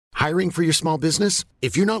Hiring for your small business?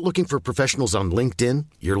 If you're not looking for professionals on LinkedIn,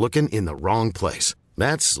 you're looking in the wrong place.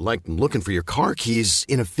 That's like looking for your car keys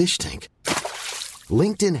in a fish tank.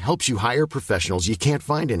 LinkedIn helps you hire professionals you can't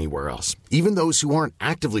find anywhere else, even those who aren't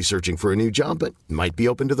actively searching for a new job but might be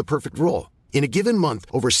open to the perfect role. In a given month,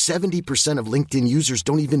 over 70% of LinkedIn users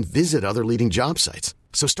don't even visit other leading job sites.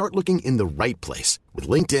 So start looking in the right place. With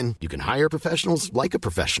LinkedIn, you can hire professionals like a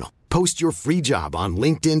professional. Post your free job on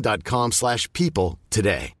linkedin.com/people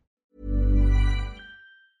today.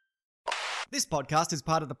 This podcast is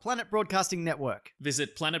part of the Planet Broadcasting Network.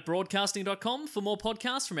 Visit planetbroadcasting.com for more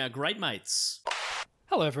podcasts from our great mates.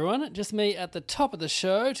 Hello everyone, just me at the top of the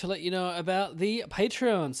show to let you know about the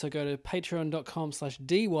Patreon. So go to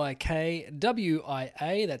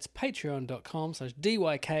patreon.com/DYKWIA. That's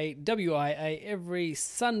patreon.com/DYKWIA. Every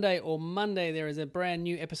Sunday or Monday there is a brand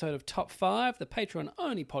new episode of Top 5, the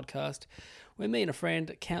Patreon-only podcast, where me and a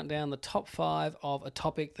friend count down the top 5 of a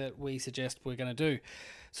topic that we suggest we're going to do.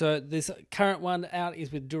 So this current one out is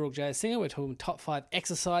with Durrell J. Singer. We're talking top 5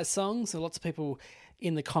 exercise songs. So lots of people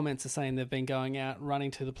in the comments are saying they've been going out,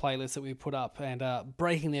 running to the playlist that we put up and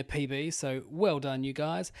breaking their PB. So well done, you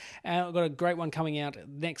guys. And I've got a great one coming out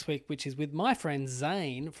next week, which is with my friend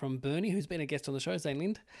Zane from Burnie, who's been a guest on the show, Zane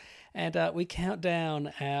Lind. And we count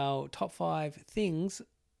down our top 5 things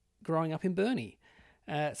growing up in Burnie.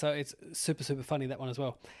 So it's super, super funny, that one as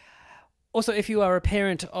well. Also, if you are a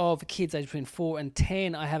parent of kids aged between 4 and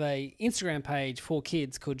 10, I have a Instagram page for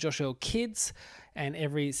kids called Josh Earl Kids, and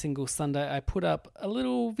every single Sunday I put up a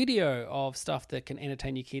little video of stuff that can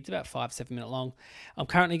entertain your kids, about 5-7 minute long. I'm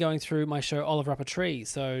currently going through my show Oliver Up a Tree,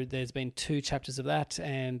 so there's been 2 chapters of that,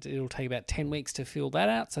 and it'll take about 10 weeks to fill that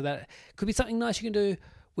out, so that could be something nice you can do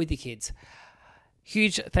with your kids.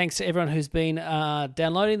 Huge thanks to everyone who's been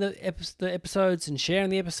downloading the episodes and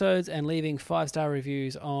sharing the episodes and leaving 5-star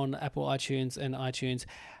reviews on Apple iTunes and iTunes.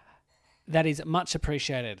 That is much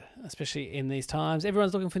appreciated, especially in these times.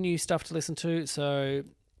 Everyone's looking for new stuff to listen to, so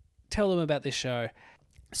tell them about this show.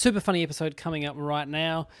 Super funny episode coming up right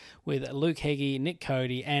now with Luke Heggie, Nick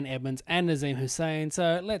Cody, Ann Edmonds, and Nazim Hussain.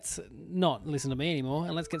 So let's not listen to me anymore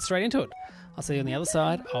and let's get straight into it. I'll see you on the other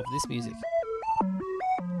side of this music.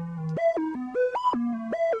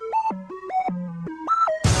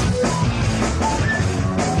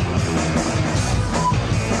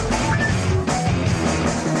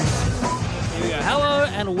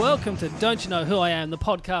 And welcome to Don't You Know Who I Am, the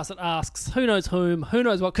podcast that asks who knows whom, who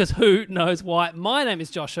knows what, because who knows why. My name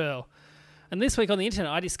is Josh Earl. And this week on the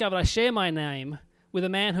internet, I discovered I share my name with a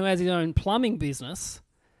man who has his own plumbing business,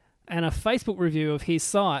 and a Facebook review of his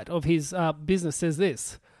site, of his business, says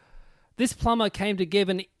this. This plumber came to give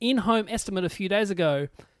an in-home estimate a few days ago.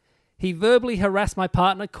 He verbally harassed my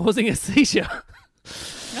partner, causing a seizure.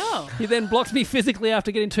 Oh. He then blocked me physically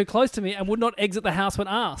after getting too close to me and would not exit the house when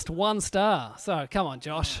asked. 1 star. So, come on,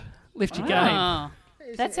 Josh. Lift your game.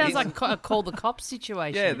 That sounds like a call the cops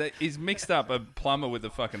situation. Yeah, he's mixed up a plumber with a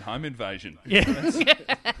fucking home invasion. Yeah.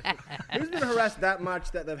 Who's been harassed that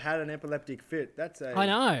much that they've had an epileptic fit? That's a... I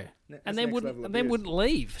know. And then wouldn't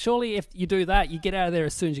leave. Surely if you do that, you get out of there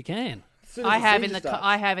as soon as you can. I have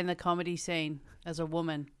in the comedy scene as a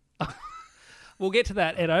woman. We'll get to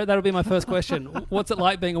that, Edo. That'll be my first question. What's it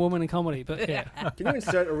like being a woman in comedy? But yeah. Can you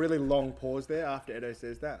insert a really long pause there after Edo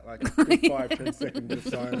says that? Like 5-10 seconds of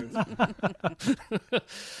silence.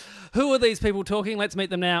 Who are these people talking? Let's meet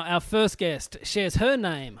them now. Our first guest shares her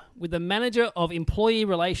name with the Manager of Employee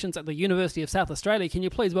Relations at the University of South Australia. Can you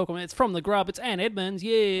please welcome her? It's from the Grub. It's Ann Edmonds.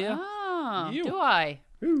 Yeah. Oh, do I?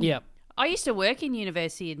 Yep. I used to work in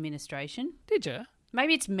university administration. Did you?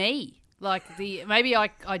 Maybe it's me. I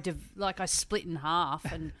split in half,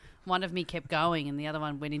 and one of me kept going, and the other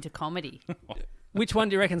one went into comedy. Which one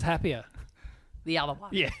do you reckon's happier? The other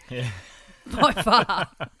one. Yeah. By far.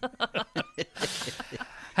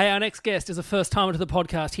 Hey, our next guest is a first timer to the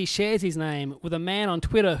podcast. He shares his name with a man on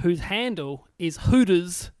Twitter whose handle is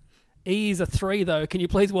Hooters. E is a 3 though. Can you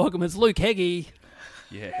please welcome us, Luke Heggie?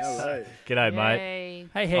 Yes. Hello. G'day, Yay. mate.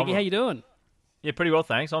 Hey Heggie, how you doing? Yeah, pretty well,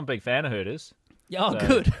 thanks. I'm a big fan of Hooters. Yeah, oh, So-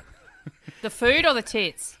 good. The food or the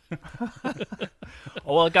tits?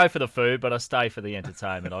 Well, I go for the food, but I stay for the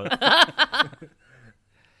entertainment.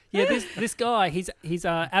 Yeah, this guy, his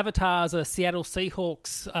avatar's a Seattle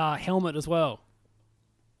Seahawks helmet as well.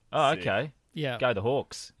 Oh, okay. Yeah. Go the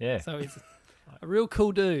Hawks. Yeah. So he's a real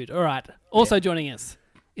cool dude. All right. Also joining us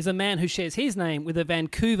is a man who shares his name with a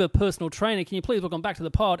Vancouver personal trainer. Can you please welcome back to the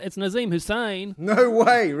pod? It's Nazim Hussain. No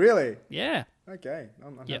way, really? Yeah. Okay,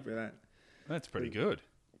 I'm happy with that. That's pretty good.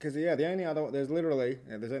 Because the only other there's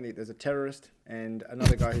a terrorist and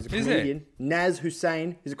another guy who's a Is there? comedian, Naz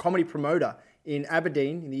Hussain. He's a comedy promoter in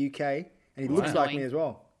Aberdeen in the UK, and he looks like me as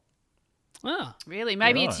well. Ah, Really?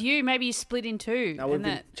 Maybe it's Right. you. Maybe you split in two. No, we've and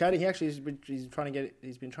been that... chatting. He actually he's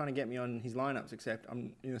been trying to get me on his lineups. Except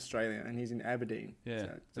I'm in Australia and he's in Aberdeen. Yeah, so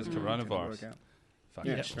it there's doesn't really coronavirus. work out.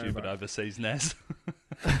 Fucking Yeah, stupid coronavirus. overseas Naz.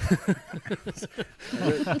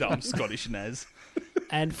 Dumb Scottish Naz.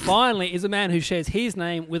 and finally is a man who shares his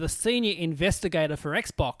name with a senior investigator for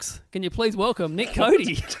Xbox. Can you please welcome Nick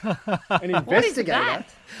Cody? An What is investigator. that?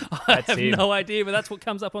 I That's have him. no idea, but that's what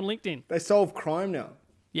comes up on LinkedIn. They solve crime now.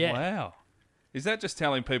 Yeah. Wow. Is that just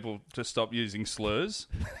telling people to stop using slurs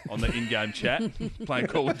on the in-game chat, playing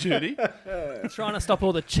Call of Duty? Trying to stop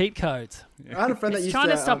all the cheat codes. I had a friend that It's used trying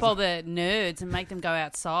to to stop all the nerds and make them go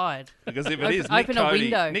outside. Because if it is, Open a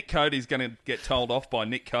window. Nick Cody's going to get told off by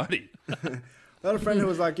Nick Cody. I had a friend who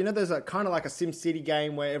was like, there's a kind of like a SimCity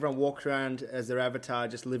game where everyone walks around as their avatar,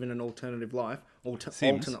 just living an alternative life,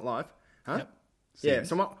 alternate life. Huh? Yep. Yeah.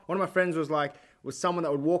 So one of my friends was someone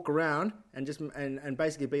that would walk around and just and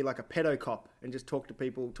basically be like a pedo cop and just talk to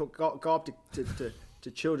people, go up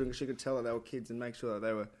to children because she could tell that they were kids and make sure that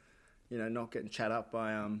they were, not getting chat up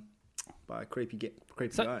by creepy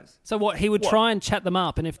guys. So what? He would try and chat them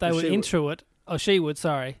up, and if they were She would. into it, she would.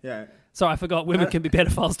 Sorry. Yeah. Sorry, I forgot. Women can be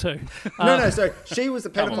pedophiles too. No. So she was the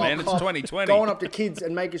Come on, pedophile man, it's cop 2020. going up to kids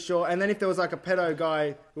and making sure. And then if there was like a pedo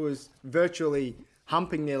guy who was virtually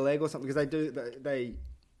humping their leg or something, because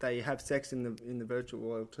they have sex in the virtual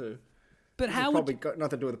world too. But It's how probably would got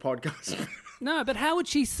nothing to do with the podcast. no? But how would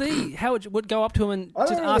she see? How would go up to him and I don't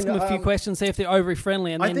just really ask them know, a few questions, see if they're overly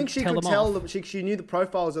friendly, and I then think she tell could them tell off? she knew the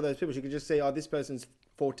profiles of those people. She could just see, this person's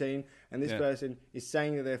 14 and this Yeah. person is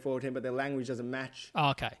saying that they're 14, but their language doesn't match. Oh,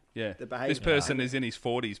 okay. Yeah. The behaviour. This person is in his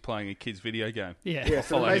 40s playing a kid's video game. Yeah. Yeah, I'll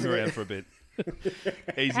so follow him basically- around for a bit.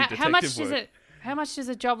 Easy How detective much work. does it? How much does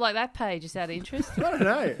a job like that pay? Just out of interest? I don't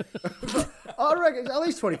know. I reckon it's at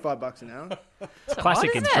least $25 an hour. Classic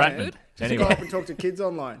isn't it? entrapment. Just to go Anyway, up and talk to kids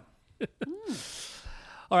online.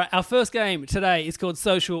 All right, our first game today is called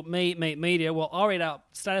Social Meet Media. Well, I'll read out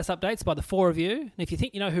status updates by the four of you. And if you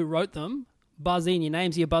think you know who wrote them, buzz in. Your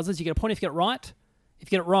names are your buzzers. You get a point if you get it right. If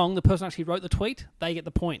you get it wrong, the person who actually wrote the tweet, they get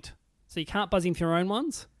the point. So you can't buzz in for your own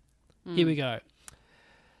ones. Here we go.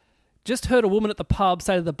 Just heard a woman at the pub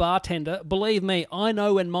say to the bartender, "Believe me, I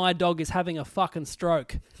know when my dog is having a fucking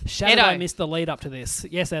stroke." Shadow, Edo. I missed the lead up to this.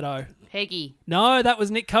 Yes, Edo. Peggy. No, that was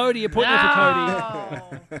Nick Cody. You're putting it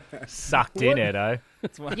for Cody. sucked in, Edo.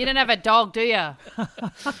 You don't have a dog, do you? No,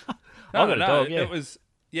 I've got a dog,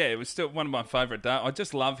 yeah. It was still one of my favourite days. I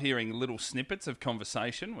just love hearing little snippets of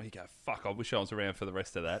conversation where you go, fuck, I wish I was around for the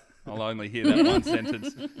rest of that. I'll only hear that one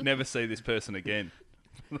sentence, never see this person again.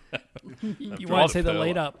 You won't see the Pearl.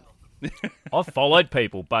 lead up. I've followed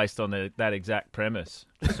people based on that exact premise.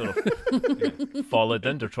 Just sort of followed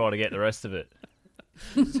them to try to get the rest of it.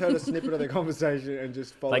 Just heard a snippet of their conversation and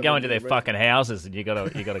just followed They go them into to their the fucking houses and you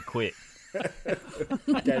gotta quit.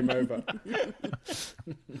 rest. Game over.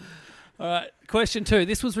 All right, question 2.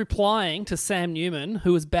 This was replying to Sam Newman,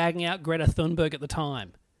 who was bagging out Greta Thunberg at the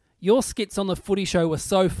time. Your skits on the footy show were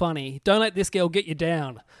so funny. Don't let this girl get you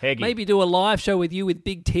down. Heggy. Maybe do a live show with you with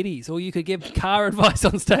big titties, or you could give car advice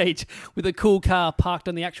on stage with a cool car parked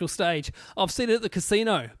on the actual stage. I've seen it at the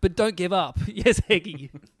casino, but don't give up. Yes,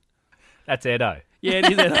 Heggy. That's Edo. Yeah, it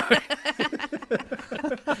is Edo.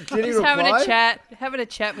 Did he Just reply? having a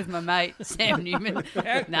chat with my mate Sam Newman. No,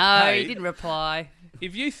 Hey. he didn't reply.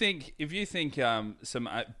 If you think some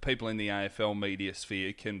people in the AFL media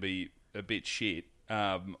sphere can be a bit shit,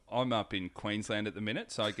 I'm up in Queensland at the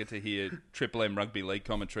minute, so I get to hear Triple M Rugby League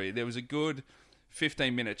commentary. There was a good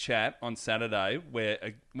 15-minute chat on Saturday where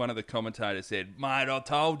one of the commentators said, "Mate, I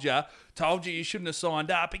told you shouldn't have signed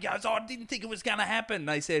up." He goes, "I didn't think it was going to happen."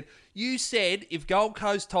 They said, "You said if Gold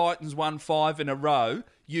Coast Titans won 5 in a row,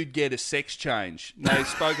 you'd get a sex change." And they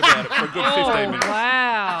spoke about it for a good 15 minutes.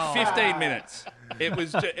 Wow. 15 minutes.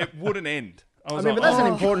 It wouldn't end. I was mean, like, but that's "Oh."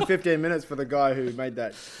 an important 15 minutes for the guy who made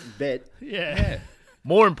that bet. Yeah.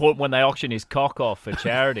 More important when they auction his cock off for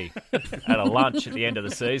charity at a lunch at the end of the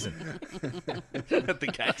season. at the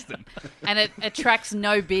Caxton. And it attracts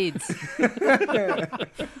no bids.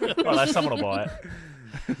 Well, someone will buy it.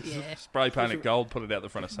 Yeah. Spray paint it gold, put it out the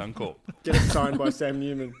front of Suncorp. Get it signed by Sam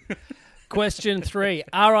Newman. Question 3.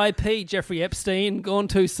 R.I.P. Jeffrey Epstein, gone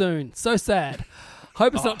too soon. So sad.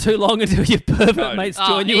 Hope it's not too long until your pervert Cody. mates Oh,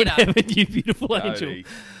 join you in Edo. heaven, you beautiful angel. Cody.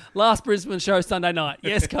 Last Brisbane show Sunday night.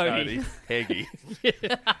 Yes, Cody. Heggy.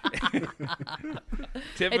 Except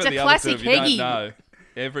It's for a the other classic two, if you Heggy. don't know,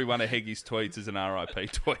 every one of Heggy's tweets is an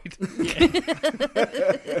RIP tweet.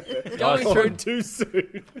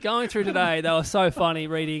 Going through today, they were so funny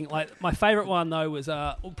reading. Like my favourite one though was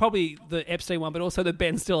probably the Epstein one, but also the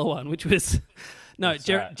Ben Stiller one, which was What's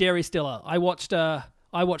that? Jerry Stiller. I watched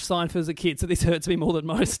I watched Seinfeld as a kid, so this hurts me more than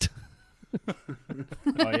most. Oh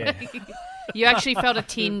yeah. You actually felt a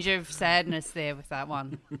tinge of sadness there with that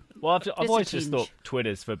one. Well, I've a always just tinge. thought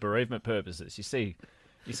Twitter's for bereavement purposes. You see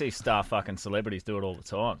star fucking celebrities do it all the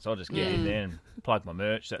time, so I'll just get in there and plug my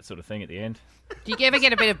merch, that sort of thing at the end. Do you ever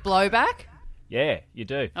get a bit of blowback? Yeah, you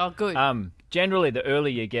do. Oh, good. Generally, the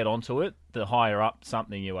earlier you get onto it, the higher up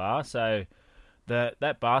something you are. So, that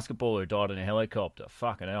basketballer who died in a helicopter,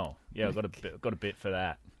 fucking hell. Yeah, I've got a bit for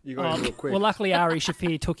that. You got it real quick. Well, luckily Ari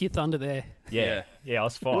Shafir took your thunder there. Yeah, I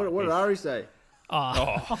was fine. What did Ari say?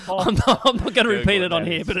 I'm not going to repeat it on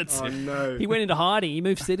here, but it's. Oh no! He went into hiding. He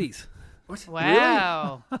moved cities. What?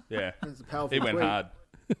 Wow. Yeah, That's a powerful he went tweet. hard.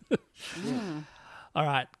 All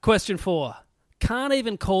right, question 4. Can't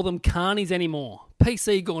even call them carnies anymore.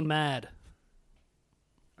 PC gone mad.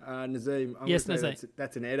 Nazim. I'm Yes, gonna say Nazim.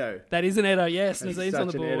 That's an Edo. That is an Edo, yes. That's Nazim's on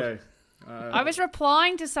the such an board. Edo. I was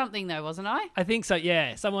replying to something, though, wasn't I? I think so,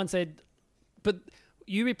 yeah. Someone said, but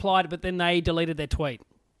you replied, but then they deleted their tweet.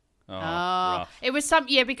 Oh, rough. It was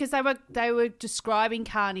because they were describing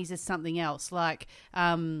carnies as something else, like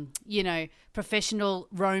professional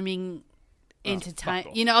roaming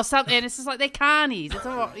entertain, or something. And it's just like they're carnies. It's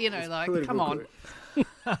all like Political come on,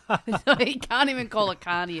 correct. you can't even call a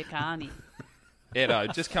carny a carny. Edo,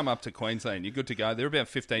 just come up to Queensland. You're good to go. They're about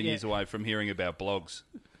 15 years away from hearing about blogs.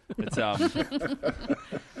 It's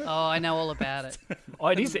Oh, I know all about it. Oh,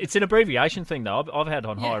 it's an abbreviation thing, though. I've had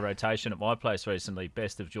on high rotation at my place recently,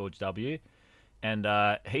 Best of George W. And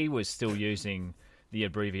he was still using the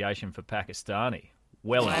abbreviation for Pakistani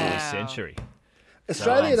well into this century.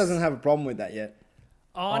 Australia doesn't have a problem with that yet.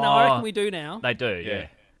 Oh, no, I reckon we do now. They do, yeah.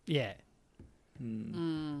 Yeah.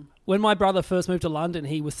 When my brother first moved to London,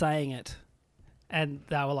 he was saying it. And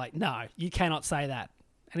they were like, no, you cannot say that.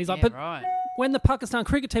 And he's like, but right. when the Pakistan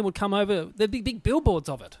cricket team would come over, there'd be big billboards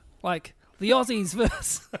of it. Like, the Aussies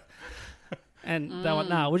versus... And they went,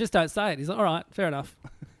 no, we just don't say it. He's like, all right, fair enough.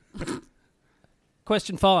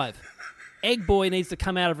 Question 5. Egg Boy needs to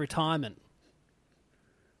come out of retirement.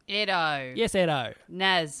 Edo. Yes, Edo.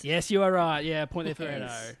 Naz. Yes, you are right. Yeah, point there for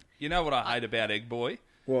Edo. You know what I hate about Egg Boy?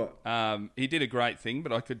 What? He did a great thing,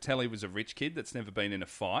 but I could tell he was a rich kid that's never been in a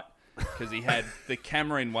fight because he had the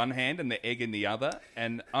camera in one hand and the egg in the other,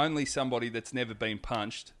 and only somebody that's never been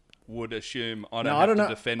punched would assume I don't have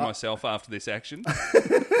to defend myself after this action.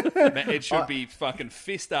 It should be fucking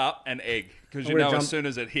fist up and egg, because you know as soon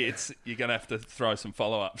as it hits, you're going to have to throw some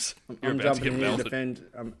follow-ups. You're I'm about to jumping get in belted.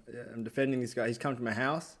 I'm defending this guy. He's come to my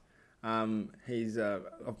house. I've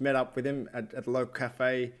met up with him at the local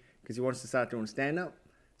cafe because he wants to start doing stand-up.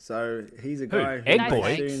 So he's a guy who Egg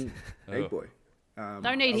Boy? Egg Boy.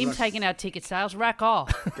 Don't need him taking our ticket sales. Rack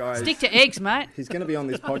off. Guys, Stick to eggs, mate. he's going to be on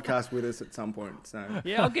this podcast with us at some point. So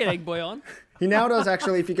Yeah, I'll get Egg Boy on. he now does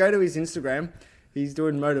actually. If you go to his Instagram, he's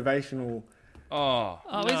doing motivational. Oh,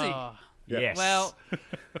 Oh, is he? Oh, Yes. well,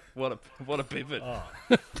 what a pivot.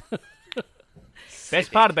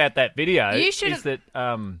 Best part about that video You is should've- that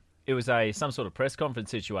it was some sort of press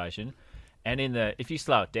conference situation, and if you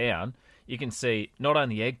slow it down, you can see not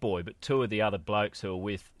only Egg Boy but two of the other blokes who are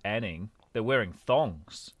with Anning. They're wearing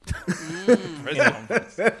thongs in a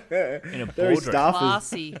Very boardroom. staffers.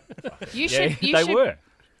 classy. You Yeah, should. You they should. were.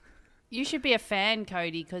 You should be a fan,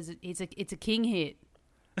 Cody, because it's a king hit.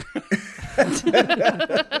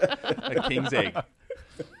 A king's egg.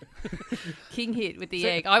 King hit with the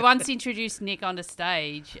egg. I once introduced Nick onto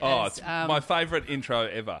stage Oh, as, it's my favourite intro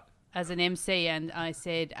ever. as an MC, and I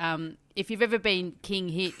said, if you've ever been king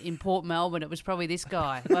hit in Port Melbourne, it was probably this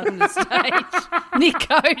guy. Welcome to the stage, Nick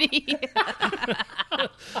Cody.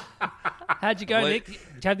 How'd you go, Nick? Did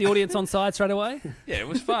you have the audience on side straight away? Yeah, it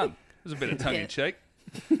was fun. It was a bit of tongue-in-cheek.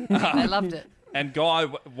 I loved it. And guy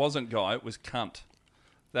wasn't guy, it was cunt.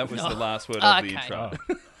 That was the last word of the Okay. intro.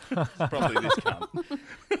 It's probably this cunt.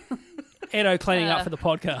 Edo cleaning up for the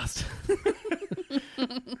podcast.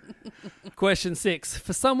 Question 6.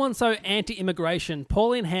 For someone so anti-immigration,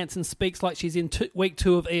 Pauline Hanson speaks like she's in week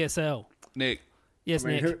 2 of ESL. Nick, Yes,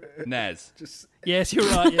 Nick. Naz. Yes, you're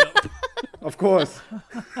right. Yeah. Of course.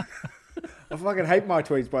 I fucking hate my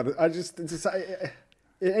tweets, brother.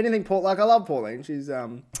 Anything Paul, like I love Pauline. She's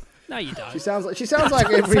No, you don't. she sounds like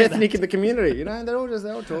every ethnic in the community. You know, they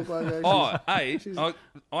all talk like that. Oh, hey,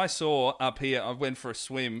 I saw up here, I went for a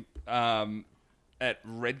swim at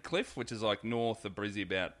Redcliffe, which is like north of Brizzy,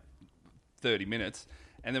 about 30 minutes.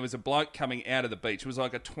 And there was a bloke coming out of the beach. It was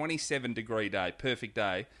like a 27-degree day, perfect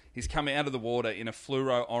day. He's coming out of the water in a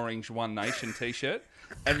fluoro orange One Nation T-shirt.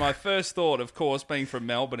 And my first thought, of course, being from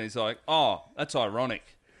Melbourne, is like, oh, that's ironic.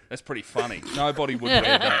 That's pretty funny. Nobody would wear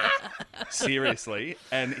that. Seriously.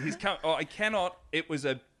 And he's come. Oh, I cannot. It was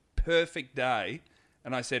a perfect day.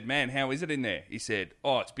 And I said, man, how is it in there? He said,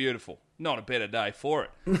 oh, it's beautiful. Not a better day for it.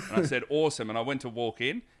 And I said, awesome. And I went to walk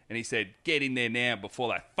in, and he said, get in there now before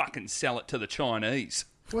they fucking sell it to the Chinese.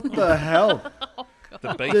 What the hell?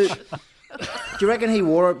 The beach. Do you reckon he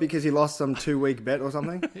wore it because he lost some 2-week bet or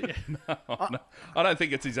something? No, I don't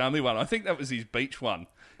think it's his only one. I think that was his beach one.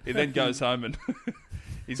 He then goes home and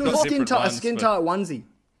he's So got a different ones. skin tight onesie,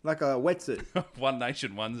 like a wetsuit. One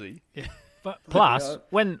Nation onesie. But plus,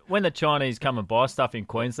 when the Chinese come and buy stuff in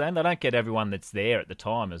Queensland, they don't get everyone that's there at the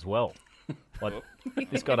time as well. Like,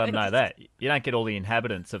 this guy doesn't know that. You don't get all the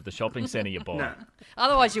inhabitants of the shopping centre you buy. No.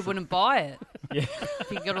 Otherwise, you wouldn't buy it. Yeah.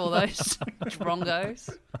 If you got all those drongos.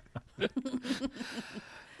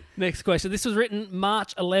 Next question. This was written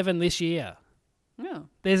March 11 this year. No.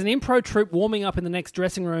 There's an improv troupe warming up in the next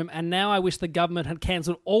dressing room, and now I wish the government had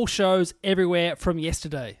cancelled all shows everywhere from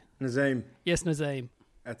yesterday. Nazim, Yes, Nazim.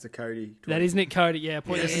 that's a Cody. That is Nick Cody. Yeah,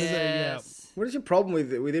 point yes. Nazim. Yeah. Yes. What is your problem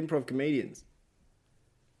with improv comedians?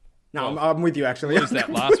 No, Well, I'm with you actually. Lose that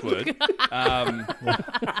last word.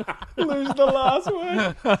 Lose the last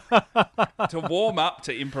word. To warm up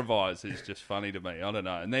to improvise is just funny to me. I don't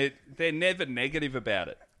know. And they're never negative about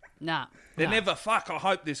it. Nah. They're never, fuck, I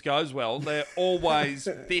hope this goes well. They're always,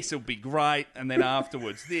 this will be great. And then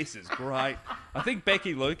afterwards, this is great. I think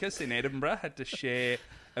Becky Lucas in Edinburgh had to share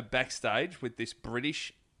a backstage with this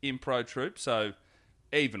British improv troupe. So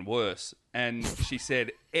even worse. And she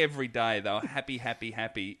said every day they were happy, happy,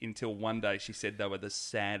 happy until one day she said they were the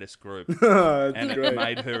saddest group. And it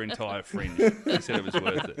made her entire fringe. She said it was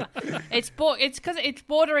worth it. It's because it's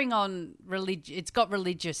bordering on religion. It's got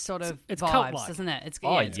religious sort of It's vibes, cult-like. doesn't it? It's,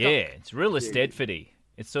 It's real Stedfordy.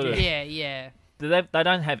 It's sort of... Yeah. They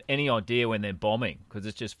don't have any idea when they're bombing because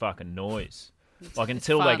it's just fucking noise. Like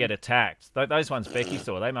until they fun. get attacked. Those ones Becky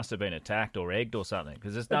saw, they must have been attacked or egged or something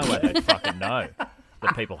because there's no way they'd fucking know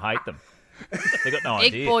that people hate them. They got no Egg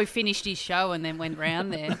idea. Boy finished his show and then went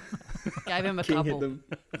round there. Gave him a King hit couple. them.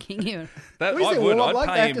 King him. That, What is I it? would. Well, I'd like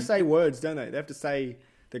pay they have him. to say words, don't they? They have to say.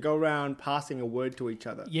 They go around passing a word to each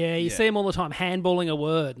other. Yeah, you see them all the time handballing a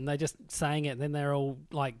word, and they're just saying it, and then they're all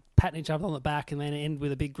like patting each other on the back, and then end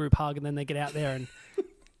with a big group hug, and then they get out there and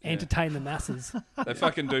entertain the masses. They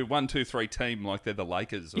fucking do 1, 2, 3 team like they're the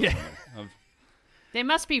Lakers. Or Yeah. something. There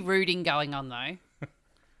must be rooting going on though.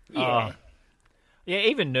 Yeah. Yeah,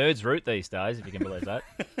 even nerds root these days, if you can believe that.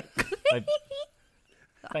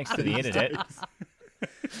 Thanks to the internet.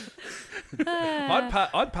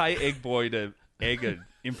 I'd pay Egg Boy to egg an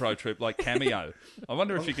improv troupe like Cameo. I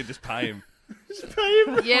wonder if you could just pay him.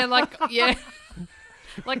 Yeah, like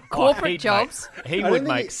corporate He'd jobs. He I would don't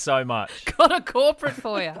think make it- so much. Got a corporate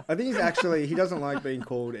for you. I think he doesn't like being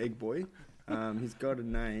called Egg Boy. He's got a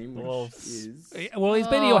name, which Well, is... Well, he's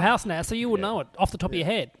been to your house now, so you would know it off the top of your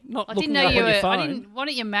head, not I looking didn't know it up you on were. your phone. Why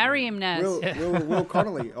don't you marry him, Naz? Will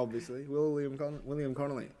Connolly, obviously. William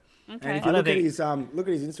Connolly. Okay. And if you I don't look at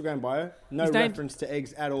think- his Instagram bio, no His name- reference to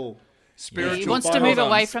eggs at all. Spiritual. He wants to Hold move on.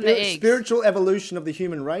 away from the eggs. Spiritual evolution of the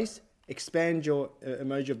human race, expand your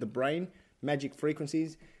emoji of the brain, magic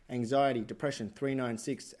frequencies, anxiety, depression,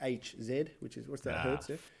 396HZ, which is, what's that, hertz?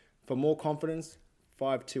 Yeah? For more confidence,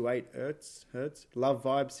 528 hertz. Love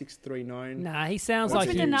vibe, 639. Nah, he sounds What's like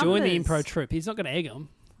with he the joined the numbers? improv troupe. He's not going to egg them.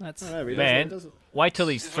 That's I know, but he Man, doesn't- wait till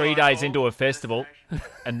he's 3 days into a festival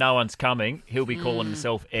and no one's coming. He'll be calling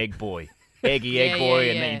himself Egg Boy. Eggy Egg Yeah, Boy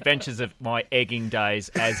yeah, and the yeah. adventures of my egging days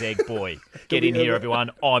as Egg Boy. Get in here, everyone.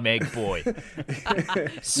 I'm Egg Boy. You walk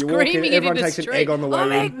in, Screaming into everyone the takes street. an egg on the way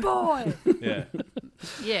I'm in. Egg Boy. Yeah.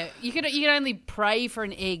 Yeah, you can only pray for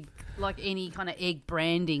an egg, like any kind of egg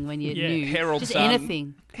branding when you're Yeah. new. Herald Just Sun.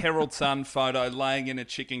 anything. Herald Sun photo laying in a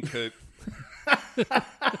chicken coop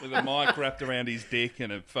with a mic wrapped around his dick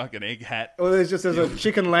and a fucking egg hat. Or there's a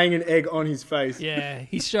chicken laying an egg on his face. yeah.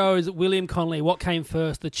 He shows William Connolly what came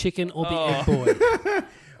first, the chicken or the egg boy.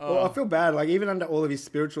 Well, I feel bad. Like, even under all of his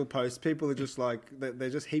spiritual posts, people are just like, they're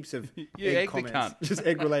just heaps of You egg egg the comments. cunt. Just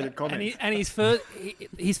egg-related comments. And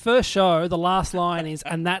his first show, the last line is,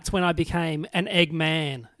 "And that's when I became an egg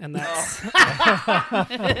man." And that's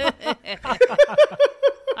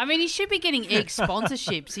I mean, he should be getting egg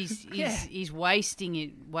sponsorships. He's wasting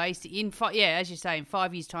it. As you say, in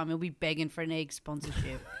 5 years' time, he'll be begging for an egg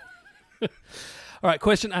sponsorship. All right,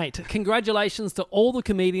 question 8. Congratulations to all the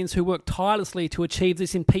comedians who worked tirelessly to achieve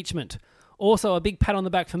this impeachment. Also, a big pat on the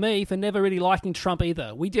back for me for never really liking Trump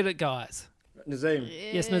either. We did it, guys. Nazim,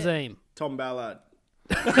 Yes, Nazim. Tom Ballard.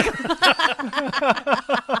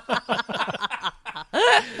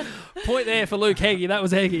 Point there for Luke Heggie. That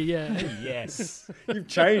was Heggie, yeah. Yes. You've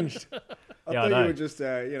changed. I Yeah, I thought know. you were just,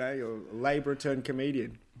 you're a labourer turned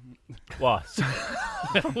comedian. Well,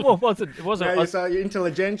 well, it wasn't. No, so you're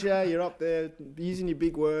intelligentsia. You're up there using your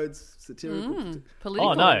big words, satirical. Political.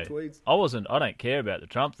 Oh no, tweets. I wasn't. I don't care about the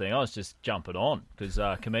Trump thing. I was just jumping on because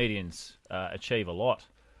comedians achieve a lot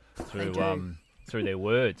through through their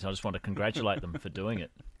words. I just want to congratulate them for doing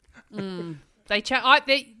it. They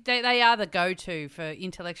are the go-to for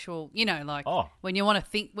intellectual. You know, like when you want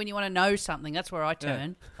to think, when you want to know something, that's where I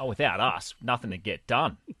turn. Oh, without us, nothing to get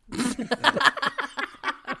done.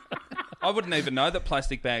 I wouldn't even know that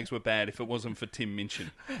plastic bags were bad if it wasn't for Tim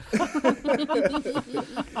Minchin.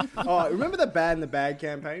 Oh, remember the Bad in the Bag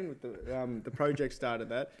campaign? With the project started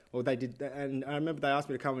that, or they did, and I remember they asked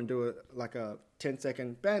me to come and do a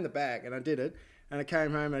 10-second Bad in the Bag, and I did it, and I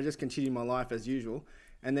came home and I just continued my life as usual.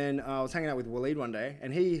 And then I was hanging out with Waleed one day,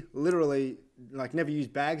 and he literally never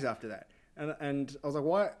used bags after that, and I was like,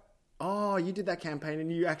 why? Oh, you did that campaign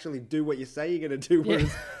and you actually do what you say you're going to do.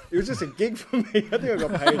 Whereas it was just a gig for me. I think I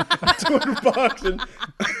got paid $200.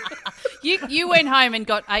 And You went home and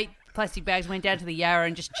got 8 plastic bags, went down to the Yarra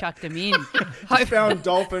and just chucked them in. I found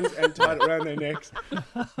dolphins and tied it around their necks.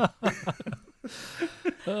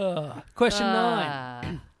 Question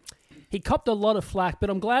 9. He copped a lot of flack, but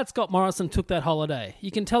I'm glad Scott Morrison took that holiday. You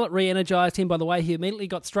can tell it re-energised him by the way he immediately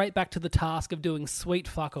got straight back to the task of doing sweet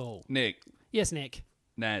fuck all. Nick. Yes, Nick.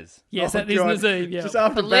 Naz. Yes, that is Nazim. Yeah. Just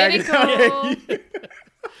after Political.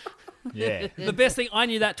 Yeah. The best thing, I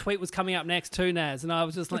knew that tweet was coming up next too, Naz, and I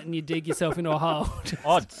was just letting you dig yourself into a hole.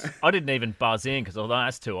 I didn't even buzz in because I thought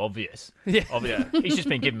that's too obvious. Yeah. He's just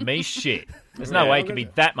been giving me shit. There's no way he could be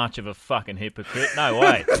that much of a fucking hypocrite. No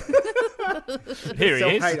way. Here he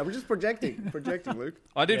is. Self-hate. I'm just projecting, Luke.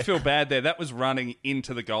 I did feel bad there. That was running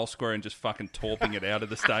into the goal square and just fucking torping it out of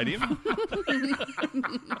the stadium.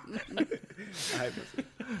 I hate myself.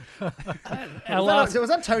 Our Was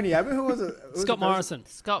that Tony Abbott? Who was it? Scott Morrison.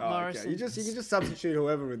 Scott Oh, okay. Morrison. You can just substitute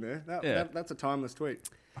whoever in there. Yeah. That's a timeless tweet.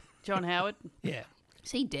 John Howard. Yeah.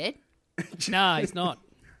 Is he dead? No, he's not.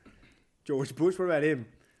 George Bush. What about him?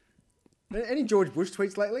 Any George Bush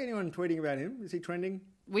tweets lately? Anyone tweeting about him? Is he trending?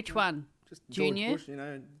 Which one? Just Junior? George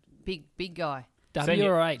Bush, Big guy. W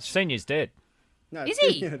or H? Senior's dead. No, Is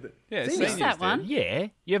he? Yeah, Missed Senior's that dead. one. Yeah.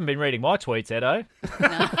 You haven't been reading my tweets, Edo.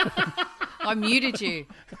 I muted you.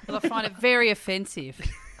 Well, I find it very offensive.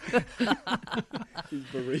 His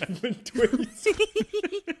bereavement tweets.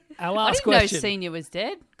 Our I last didn't know question. Senior was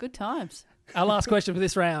dead. Good times. Our last question for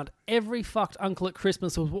this round. Every fucked uncle at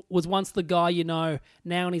Christmas was once the guy you know,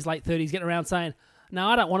 now in his late 30s, getting around saying, no,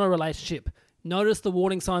 I don't want a relationship. Notice the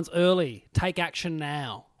warning signs early. Take action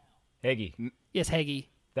now. Heggie. Yes, Heggie.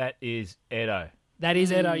 That is Edo. That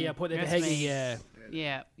is Edo. Yeah, put there for That's Heggie. me.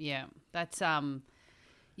 Yeah. Yeah. That's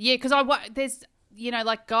yeah, because there's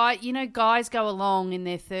guys go along in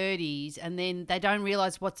their 30s and then they don't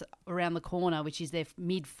realise what's around the corner, which is their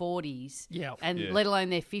mid 40s. Yeah. And let alone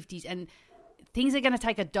their 50s, and things are going to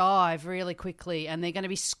take a dive really quickly, and they're going to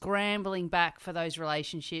be scrambling back for those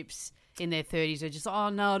relationships in their 30s. They're just, oh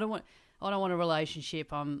no, I don't want a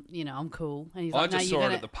relationship. I'm cool. And he's I like, just no, saw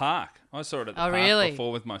it at the park. I saw it at the park really?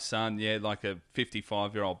 before with my son. Yeah, like a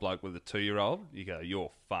 55-year-old bloke with a 2-year-old. You go,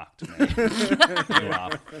 you're fucked, man. You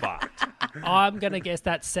are fucked. I'm going to guess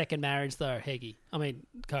that's second marriage, though, Heggie. I mean,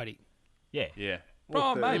 Cody. Yeah. Yeah.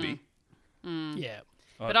 Oh, maybe. Yeah.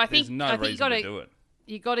 But I think there's no I think reason to do it.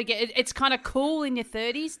 You got to get. It's kind of cool in your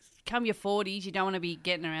 30s. Come your 40s, you don't want to be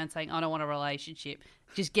getting around saying, "I don't want a relationship."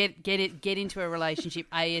 Just get into a relationship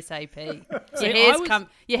ASAP.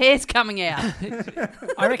 Your hair's coming out.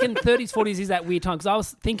 I reckon 30s, 40s is that weird time, because I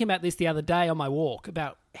was thinking about this the other day on my walk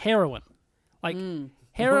about heroin. Like,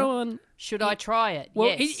 heroin... Should I try it? Well,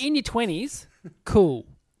 yes. in your 20s, cool.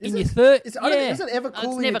 In your 30s... Is it ever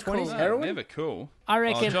cool in your never 20s? cool. Heroin? Never cool. I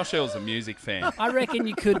reckon... Josh Earl's a music fan. I reckon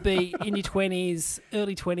you could be in your 20s,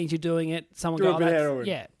 early 20s, you're doing it. Someone Do a go, bit of that's, heroin.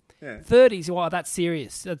 yeah. Yeah. 30s, well, that's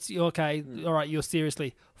serious. That's okay. All right, you're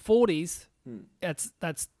seriously. 40s,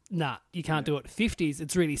 that's nah, you can't do it. 50s,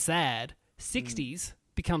 it's really sad. 60s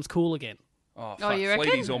becomes cool again. Oh, fuck. you reckon?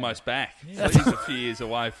 Fleety's almost back. Fleety's a few years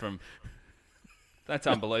away from... That's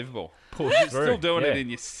unbelievable. Push You're through. still doing it Yeah. in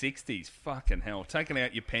your 60s. Fucking hell. Taking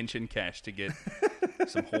out your pension cash to get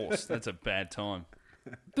some horse. That's a bad time.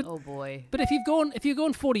 Oh boy. But if you've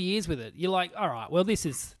gone 40 years with it, you're like, all right, well, this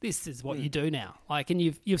is what you do now. Like, and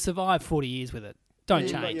you've survived 40 years with it. Don't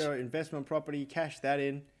You've got change. your investment property, cash that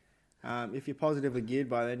in. If you're positively geared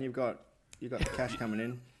by then, you've got the cash coming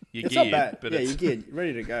in. You're It's geared, not bad. but Yeah, it's... you're geared,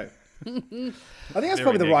 ready to go. I think that's Very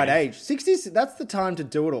probably the right negative. age. 60s, that's the time to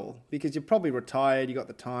do it all, because you're probably retired. You got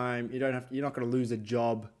the time. You're not going to lose a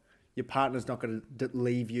job. Your partner's not going to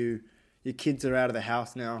leave you. Your kids are out of the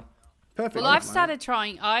house now. Perfect. Well, I've started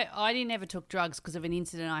trying. I didn't ever took drugs because of an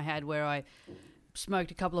incident I had where I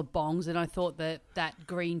smoked a couple of bongs and I thought that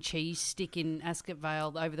green cheese stick in Ascot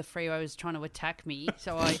Vale over the freeway was trying to attack me.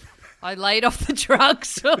 So I laid off the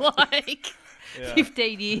drugs for like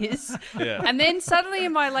 15 years. Yeah. And then suddenly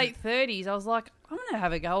in my late 30s, I was like, I'm going to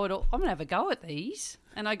have a go at these.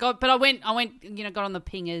 And I went, got on the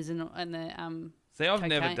pingers and the See, I've cocaine.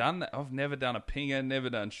 never done that. I've never done a pinger, never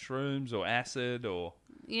done shrooms or acid or.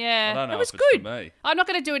 Yeah, I don't know it was if it's for good. me. I'm not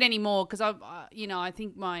going to do it anymore because I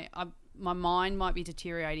think my mind might be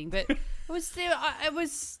deteriorating. But it was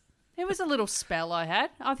a little spell I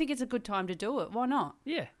had. I think it's a good time to do it. Why not?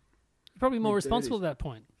 Yeah. You're probably more responsible at that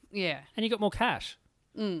point. Yeah. And you got more cash.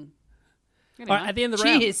 Anyway, All right, at the end of the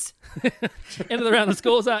round. cheers. End of the round, the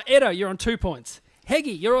scores are Edo, you're on 2 points.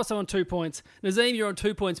 Heggy, you're also on 2 points. Nazim, you're on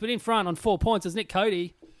 2 points. But in front on 4 points is Nick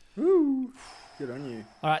Cody. Woo. Good on you.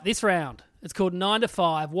 All right, this round, it's called 9 to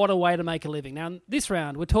 5, what a way to make a living. Now, in this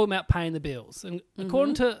round, we're talking about paying the bills. And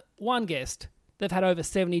according to one guest, they've had over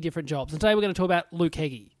 70 different jobs. And today we're going to talk about Luke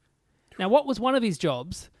Heggie. Now, what was one of his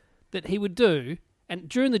jobs that he would do, and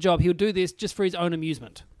during the job he would do this just for his own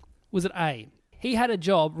amusement? Was it A, he had a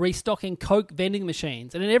job restocking Coke vending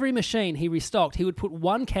machines, and in every machine he restocked, he would put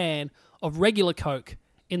 1 can of regular Coke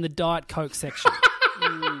in the Diet Coke section?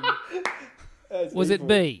 Was it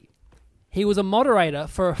B, he was a moderator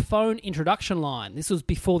for a phone introduction line? This was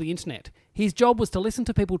before the internet. His job was to listen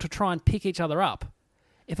to people to try and pick each other up.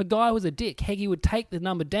 If a guy was a dick, Heggie would take the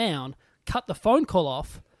number down, cut the phone call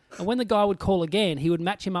off, and when the guy would call again, he would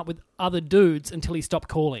match him up with other dudes until he stopped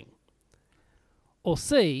calling. Or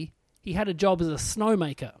C, he had a job as a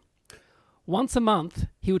snowmaker. Once a month,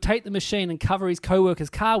 he would take the machine and cover his co-worker's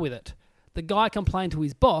car with it. The guy complained to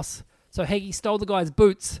his boss, so Heggie stole the guy's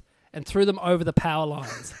boots and threw them over the power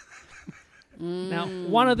lines. Now,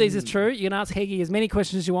 one of these is true. You can ask Heggie as many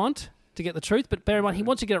questions as you want to get the truth, but bear in mind, he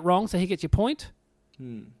wants you to get it wrong, so he gets your point.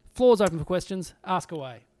 Floor's open for questions. Ask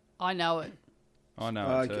away. I know it. I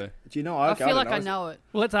know it too. Do you know? I Okay, feel don't like I know it.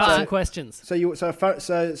 Well, let's ask some questions. So you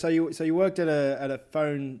worked at a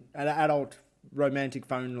phone at an adult romantic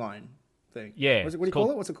phone line thing. Yeah, What do you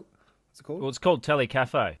call it? What's it called? Well, it's called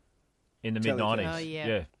Telecafe in the Telecafe. mid-90s. Oh,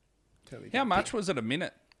 yeah. How much was it a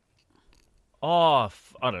minute? Oh,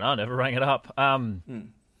 I don't know. I never rang it up.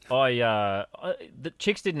 The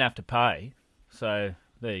chicks didn't have to pay, so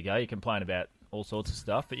there you go. You complain about all sorts of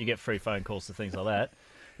stuff, but you get free phone calls to things like that.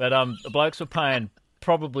 But the blokes were paying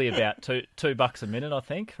probably about $2 a minute, I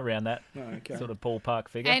think, around that sort of ballpark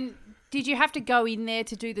figure. And did you have to go in there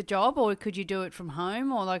to do the job, or could you do it from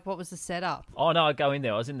home, or like what was the setup? Oh no, I'd go in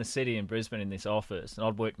there. I was in the city in Brisbane in this office, and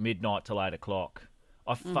I'd work midnight till 8 o'clock.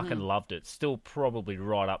 I fucking loved it. Still probably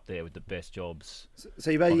right up there with the best jobs. So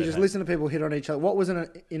you basically just listen to people hit on each other. What was in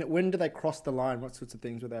it? When do they cross the line? What sorts of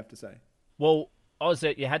things would they have to say? Well, I was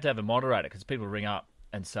there. You had to have a moderator because people ring up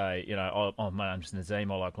and say, you know, oh, my name's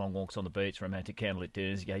Nazim. I like long walks on the beach, romantic candlelit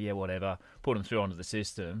dinners. You go, yeah, whatever. Put them through onto the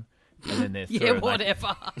system, and then they're through. Yeah,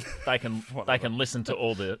 whatever. They can listen to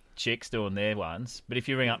all the chicks doing their ones. But if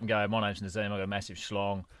you ring up and go, my name's Nazim, I've got a massive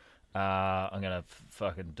schlong, I'm going to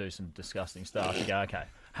fucking do some disgusting stuff. You go, okay,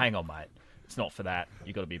 hang on, mate. It's not for that.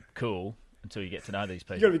 You've got to be cool until you get to know these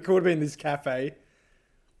people. You got to be cool to be in this cafe.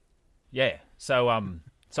 Yeah. So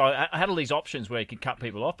I had all these options where you could cut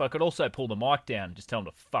people off, but I could also pull the mic down and just tell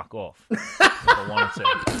them to fuck off if I wanted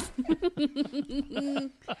to.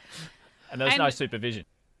 And there was no supervision.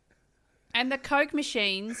 And the Coke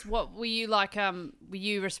machines, what were you like? Were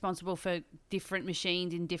you responsible for different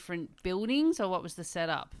machines in different buildings, or what was the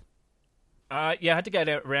setup? Yeah, I had to go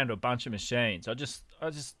around to a bunch of machines. I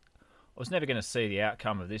was never going to see the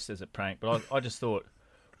outcome of this as a prank, but I just thought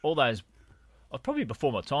all those. I was probably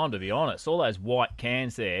before my time, to be honest. All those white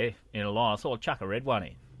cans there in a line. I thought I'd chuck a red one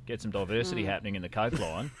in, get some diversity happening in the Coke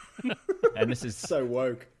line. And this is So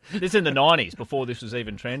woke. This is in the 90s, before this was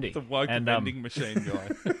even trendy. The woke vending machine guy.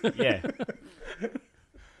 Yeah.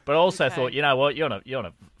 But I also thought, you know what? You're on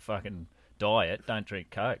a fucking diet. Don't drink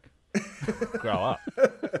Coke. Grow up.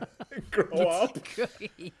 Grow up.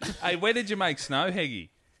 Hey, where did you make snow,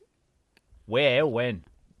 Heggie? Where? When?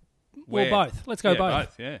 Well, both. Let's go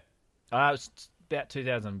both. Yeah. It was about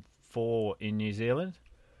 2004 in New Zealand.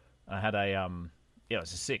 I had it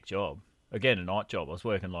was a sick job. Again, a night job. I was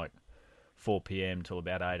working like 4 p.m. till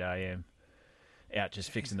about 8 a.m. out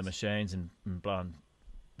just fixing the machines and blowing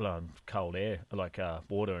cold air, like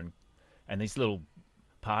water and these little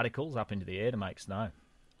particles up into the air to make snow.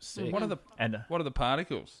 Sick. What are the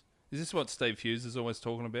particles? Is this what Steve Hughes is always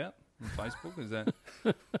talking about on Facebook? Is that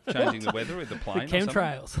changing the weather with the plane?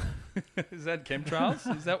 Chemtrails. Is that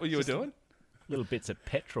chemtrails? Is that what you were doing? little bits of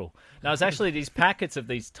petrol. No, it's actually these packets of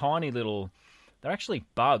these tiny little. They're actually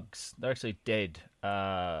bugs. They're actually dead,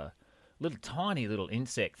 little tiny little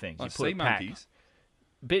insect things. Like you put sea a pack, monkeys.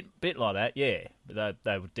 bit like that, yeah. But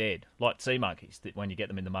they were dead, like sea monkeys when you get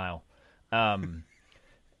them in the mail.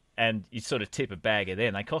 And you sort of tip a bag of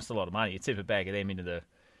them. They cost a lot of money. You tip a bag of them into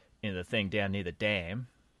the thing down near the dam,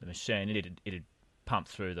 the machine. It'd pump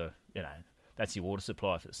through the, that's your water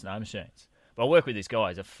supply for the snow machines. But I work with this guy.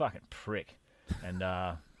 He's a fucking prick, and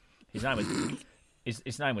his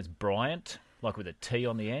name was Bryant, like with a T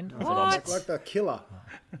on the end. I thought, What? Like the killer.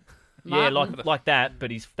 yeah, Martin. like that.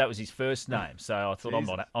 But that was his first name. So I thought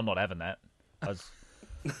I'm not having that.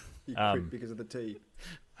 You quit because of the tea.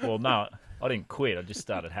 Well, no, I didn't quit. I just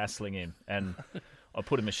started hassling him, and I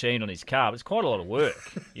put a machine on his car. But it's quite a lot of work.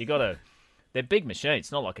 They're big machines.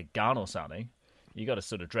 It's not like a gun or something. You got to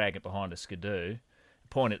sort of drag it behind a skidoo,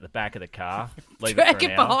 point it at the back of the car, leave it Drag for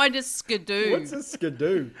it an hour. behind a skidoo. What's a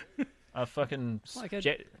skidoo? A fucking Like a-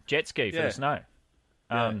 jet ski for Yeah. the snow.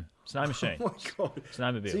 Snow machine. Oh my god!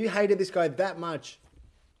 Snowmobile. So you hated this guy that much?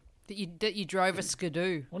 That you drove a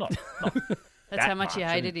skidoo. Well, not That's that how much you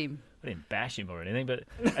much. hated him. I didn't bash him or anything, but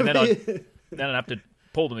and then I'd have to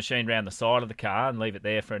pull the machine round the side of the car and leave it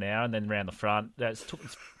there for an hour, and then round the front. It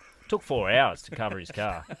took 4 hours to cover his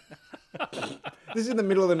car. This is in the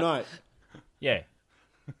middle of the night. Yeah.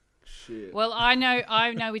 Shit. Well, I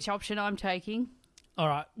know which option I'm taking. All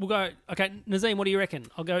right, we'll go. Okay, Nazim, what do you reckon?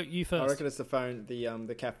 I'll go you first. I reckon it's the phone,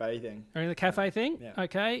 the cafe thing. Reckon the cafe thing? Yeah.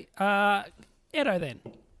 Okay. Edo then.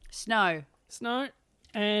 Snow. Snow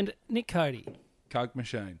and Nick Cody. Coke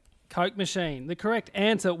machine. Coke machine. The correct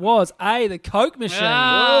answer was A, the Coke machine.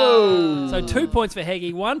 Ah. So 2 points for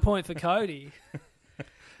Heggy, 1 point for Cody.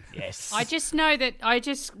 Yes. I just know that I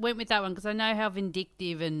just went with that one because I know how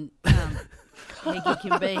vindictive and Heggy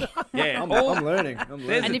can be. Yeah, I'm learning. I'm learning.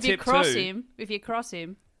 There's And a if you tip cross too.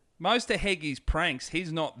 him, Most of Heggy's pranks,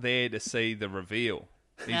 he's not there to see the reveal.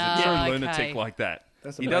 He's Ah, a true okay. lunatic like that.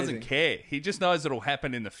 That's He doesn't amazing. care. He just knows it'll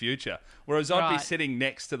happen in the future. Whereas I'd be Right. sitting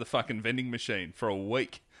next to the fucking vending machine for a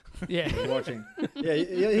week. Yeah. Watching. Yeah,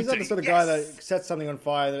 he's not the sort of guy that sets something on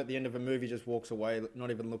fire that at the end of a movie just walks away,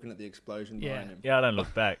 not even looking at the explosion Yeah. behind him. Yeah, I don't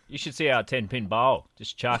look back. You should see our 10-pin bowl.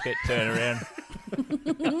 Just chuck it, turn around,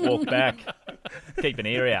 walk back, keep an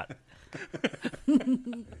ear out.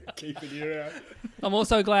 Keep an ear out. I'm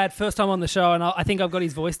also glad, first time on the show, and I think I've got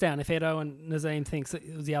his voice down. If Edo and Nazim thinks it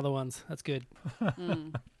was the other ones, that's good.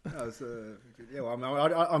 No, it's, yeah,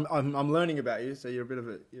 well, I'm learning about you, so you're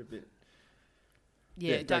a bit.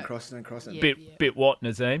 yeah, Don't cross it. Yeah. Bit what,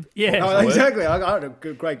 Nazim? Yeah. Oh, exactly. I got a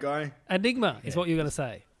great guy. Enigma is what you're going to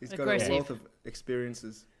say. He's got Aggressive. a wealth of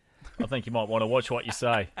experiences. I think you might want to watch what you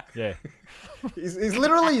say. Yeah. He's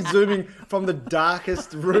literally zooming from the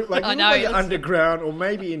darkest route, like, I you know, look like it you're looks- underground or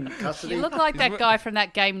maybe in custody. You look like that guy from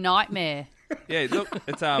that game Nightmare. Yeah, look,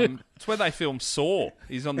 it's where they film Saw.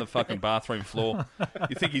 He's on the fucking bathroom floor.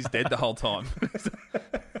 You think he's dead the whole time.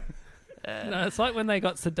 No, it's like when they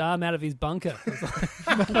got Saddam out of his bunker. It's like,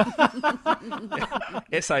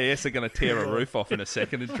 SAS are going to tear a roof off in a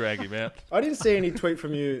second and drag him out. I didn't see any tweet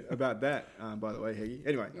from you about that, by the way, Heggy.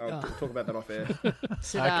 Anyway, I'll talk about that off air.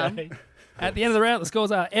 Saddam. Okay. at the end of the round, the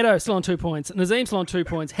scores are Edo still on 2 points, Nazim still on 2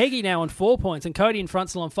 points, Heggy now on 4 points, and Cody in front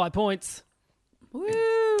still on 5 points. Woo!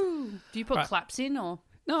 Do you put Right. claps in or?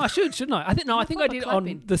 No, I shouldn't I? I think I put did a clap on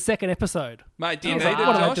in. the second episode. Mate, do I you was need like, it,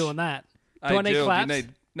 what am I Josh? doing that? Do Hey, I need Jill, claps? do you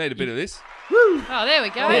need a bit of this? Oh, there we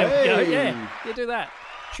go. There we go, Hey. yeah. You do that.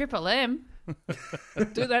 Triple M.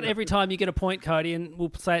 Do that every time you get a point, Cody, and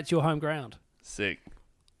we'll say it's your home ground. Sick.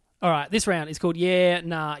 All right, this round is called Yeah,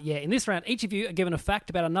 Nah, Yeah. In this round, each of you are given a fact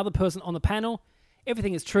about another person on the panel.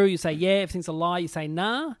 Everything is true, you say yeah. Everything's a lie, you say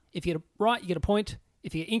nah. If you get it right, you get a point.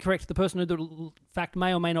 If you get incorrect, the person who the fact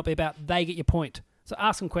may or may not be about, they get your point. So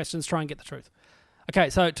ask some questions, try and get the truth. Okay,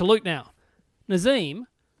 so to Luke now. Nazim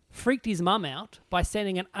freaked his mum out by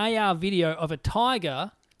sending an AR video of a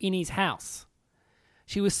tiger in his house.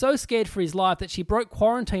 She was so scared for his life that she broke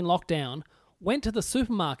quarantine lockdown, went to the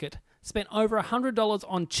supermarket, spent over $100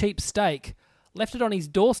 on cheap steak, left it on his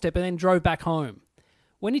doorstep, and then drove back home.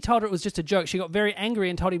 When he told her it was just a joke, she got very angry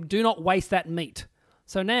and told him, do not waste that meat.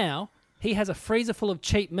 So now he has a freezer full of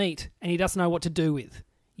cheap meat and he doesn't know what to do with.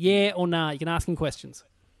 Yeah or nah? You can ask him questions.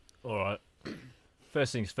 All right.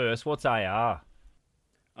 First things first, what's AR?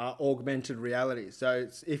 Augmented reality. So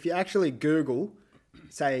if you actually Google,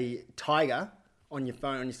 say, tiger on your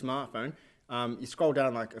phone, on your smartphone, you scroll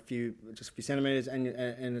down like a few centimeters, and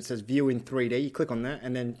it says view in 3D. You click on that,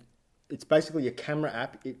 and then it's basically your camera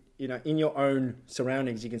app. In your own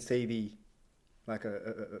surroundings, you can see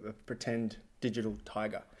a pretend digital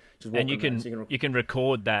tiger. Just And walking around. So you can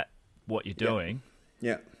record that what you're doing.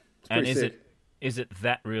 Yeah. It's And pretty sick. is it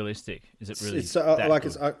that realistic? Is it really It's that like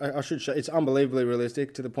good? I should show. It's unbelievably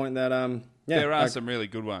realistic to the point that There are like, some really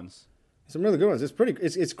good ones. some really good ones.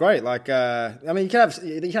 It's great. Like I mean, you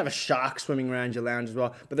can have a shark swimming around your lounge as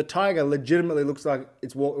well. But the tiger legitimately looks like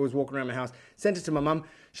it was walking around my house. Sent it to my mum.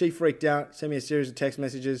 She freaked out. Sent me a series of text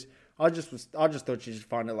messages. I just thought she'd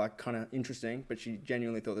find it like kind of interesting, but she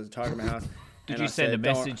genuinely thought there was a tiger in my house. Did And you I send a said,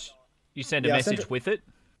 "Don't worry." message? You send a Yeah, I sent message it- with it?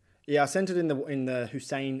 Yeah, I sent it in the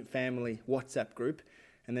Hussein family WhatsApp group,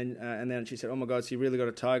 and then she said, "Oh my God, so you really got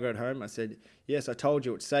a tiger at home?" I said, "Yes, I told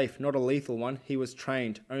you it's safe, not a lethal one. He was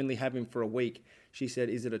trained. Only have him for a week." She said,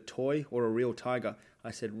 "Is it a toy or a real tiger?"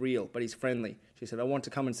 I said, "Real, but he's friendly." She said, "I want to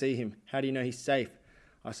come and see him. How do you know he's safe?"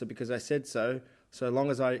 I said, "Because I said so. So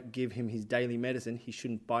long as I give him his daily medicine, he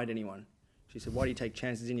shouldn't bite anyone." She said, "Why do you take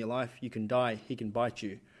chances in your life? You can die. He can bite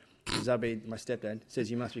you." Zabid, my stepdad,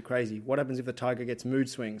 says, "You must be crazy. What happens if the tiger gets mood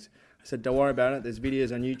swings?" I said, "Don't worry about it. There's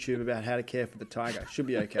videos on YouTube about how to care for the tiger. Should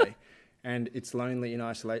be okay." And it's lonely in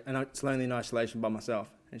isolation by myself.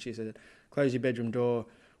 And she said, "Close your bedroom door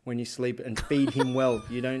when you sleep and feed him well.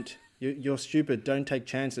 You're stupid. Don't take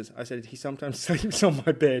chances." I said, "He sometimes sleeps on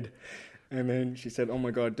my bed." And then she said, "Oh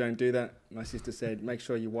my God, don't do that." My sister said, "Make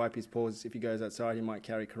sure you wipe his paws. If he goes outside, he might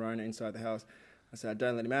carry corona inside the house." I said,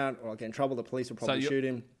 "Don't let him out or I'll get in trouble. The police will probably shoot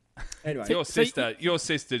him." Anyway. Your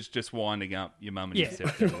sister's just winding up your mum and your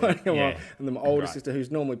stepdad. Yeah. And then my older Right. sister,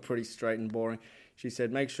 who's normally pretty straight and boring, she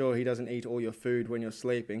said, "Make sure he doesn't eat all your food when you're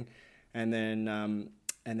sleeping." And then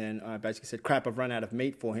I basically said, "Crap, I've run out of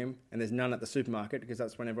meat for him, and there's none at the supermarket," because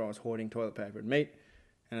that's whenever I was hoarding toilet paper and meat.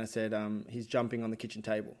 And I said, "He's jumping on the kitchen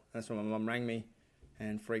table." That's when my mum rang me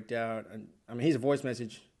and freaked out. And I mean, here's a voice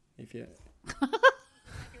message. If you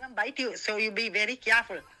Even bite you, so you be very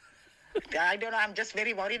careful. I don't know. I'm just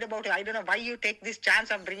very worried about it. I don't know why you take this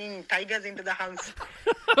chance of bringing tigers into the house.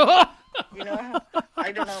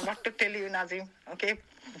 I don't know what to tell you, Nazim. Okay,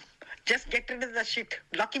 just get rid of the shit.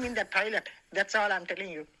 Lock him in the toilet. That's all I'm telling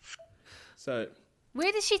you. so.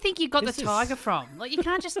 Where does she think you got This the is- tiger from? Like, you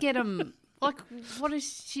can't just get him. Like, what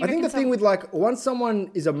is she? I think the thing with like once someone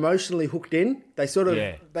is emotionally hooked in, they sort of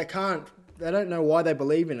Yeah. they don't know why they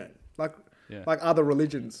believe in it. Like Yeah. like other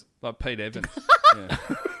religions. Like Pete Evans. Yeah.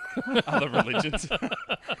 Other religions.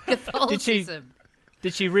 Catholicism.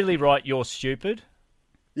 Did she really write "you're stupid"?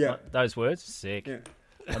 Yeah. Those words? Sick. Yeah.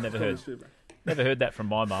 I never heard that from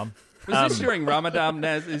my mum. Was this during Ramadan,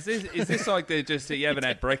 Naz? Is this like they're just you haven't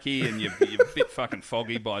had brekkie and you're a bit fucking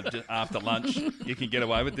foggy by after lunch? You can get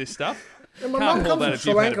away with this stuff. And my Can't mum pull comes that from if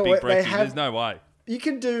Sri you've had a Lanka big where they brekkie. have There's no way. you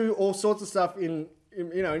can do all sorts of stuff in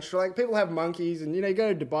Sri Lanka. People have monkeys, and you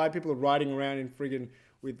go to Dubai, people are riding around in friggin'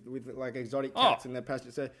 with like exotic cats in their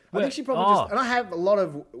pasture. So I think she probably just, and I have a lot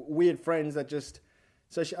of weird friends that just.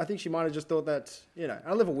 So I think she might have just thought that,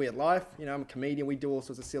 I live a weird life. I'm a comedian. We do all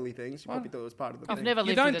sorts of silly things. She probably thought it was part of the I've thing. never You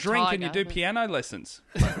lived don't with a drink tiger, and you do but- piano lessons.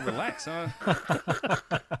 Fucking relax. Huh?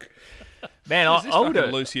 Man, Who's this older,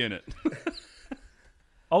 fucking loose unit?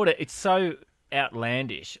 it's so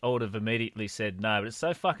outlandish. I would have immediately said no, but it's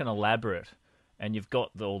so fucking elaborate, and you've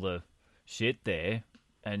got all the shit there,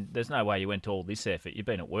 and there's no way you went to all this effort. You've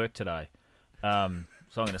been at work today, so I'm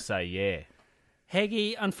going to say yeah.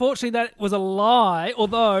 Heggy, unfortunately, that was a lie.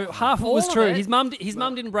 Although half of it was All of true. it? His mum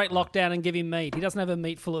didn't break lockdown and give him meat. He doesn't have a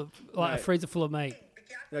meat full of a freezer full of meat.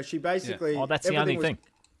 She basically. Oh, that's the only everything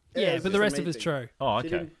thing. Yeah, was but the just a rest of meat it's thing. true. Oh, She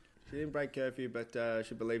okay. didn't break curfew, but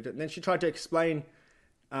she believed it. And then she tried to explain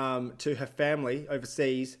to her family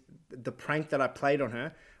overseas the prank that I played on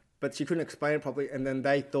her, but she couldn't explain it properly. And then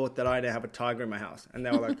they thought that I now have a tiger in my house, and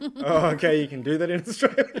they were like, "Oh, okay, you can do that in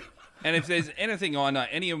Australia." And if there's anything I know,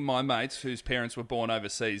 any of my mates whose parents were born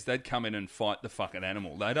overseas, they'd come in and fight the fucking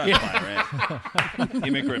animal. They don't play around.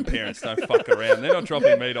 Immigrant parents don't fuck around. They're not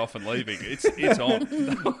dropping meat off and leaving. It's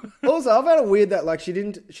on. Also, I found it weird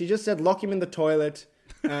that she just said lock him in the toilet.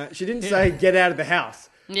 She didn't say get out of the house.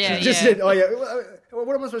 Yeah, She just yeah. said, "Oh yeah,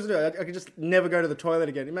 what am I supposed to do? I could just never go to the toilet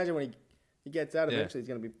again." Imagine when he gets out. Eventually, he's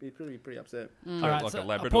going to be pretty upset. All right, Like so a a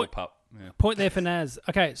Labrador pup. Yeah. Point there for Naz.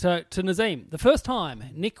 Okay, so to Nazim, the first time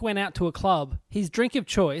Nick went out to a club, his drink of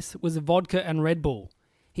choice was vodka and Red Bull.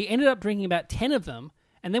 He ended up drinking about 10 of them,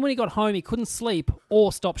 and then when he got home, he couldn't sleep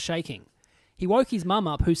or stop shaking. He woke his mum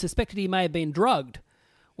up, who suspected he may have been drugged.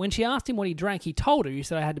 When she asked him what he drank, he told her, he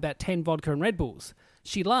said, "I had about 10 vodka and Red Bulls."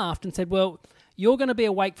 She laughed and said, "Well, you're going to be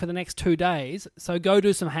awake for the next 2 days, so go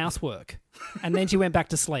do some housework." And then she went back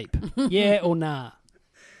to sleep. Yeah or nah?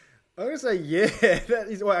 I'm going to say yeah. That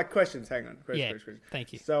is, well, questions, hang on. Questions.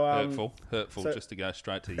 Thank you. So, Hurtful, so- just to go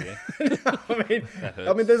straight to yeah.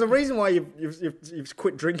 I mean, there's a reason why you've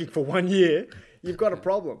quit drinking for 1 year. You've got a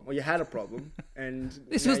problem, or you had a problem, and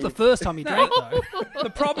This now was the you- first time you drank, though. The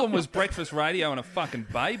problem was breakfast radio and a fucking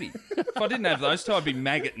baby. If I didn't have those two, I'd be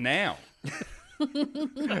maggot now.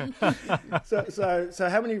 So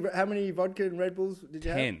how many vodka and Red Bulls did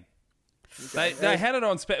you have? 10. They had it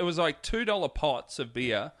on spec. It was like $2 pots of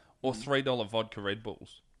beer or $3 vodka Red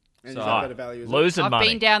Bulls. And So- is that better value as well? Losing I've money.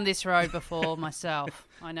 been down this road before myself.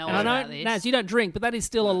 I know all And I about know, this. Naz, you don't drink, but that is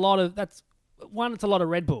still a lot of... It's a lot of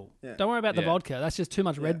Red Bull. Yeah. Don't worry about the Yeah. vodka. That's just too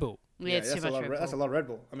much Red Bull. Yeah, it's too that's much a lot. Red That's a Bull. lot of Red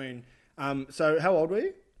Bull. I mean, so how old were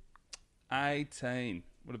you? 18.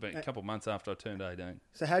 Would have been a couple of months after I turned 18.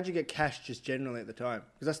 So how'd you get cash just generally at the time?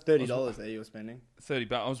 Because that's $30 there you were spending.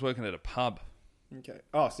 $30. I was working at a pub. Okay.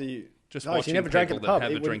 Oh, so you Just oh, so watching you never drank people at the that pub.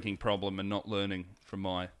 have It a wouldn't- drinking problem and not learning from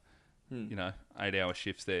my, 8-hour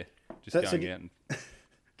shifts there. Just So- going so out and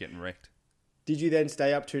getting wrecked. Did you then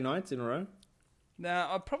stay up 2 nights in a row? No,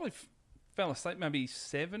 I probably fell asleep maybe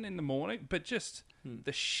 7 in the morning, but just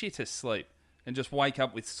the shittest sleep. And just wake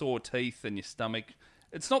up with sore teeth and your stomach.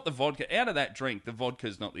 It's not the vodka. Out of that drink, the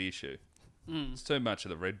vodka's not the issue. It's too much of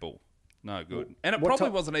the Red Bull. No good. And it what probably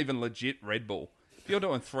ti- wasn't even legit Red Bull. If you're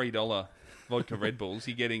doing $3 vodka Red Bulls,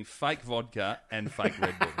 you're getting fake vodka and fake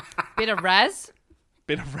Red Bull. Bit of Raz.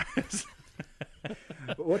 Bit of Raz.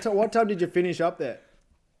 What time did you finish up there?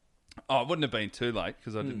 Oh, it wouldn't have been too late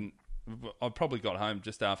because I didn't. I probably got home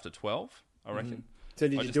just after 12, I reckon. So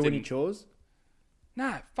did I you just do any didn't- chores?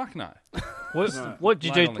 No, fuck no. What did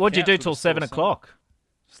you Laid do? on the What did you couch do with till a sore 7 o'clock?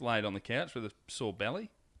 Just laid on the couch with a sore belly.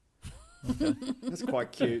 That's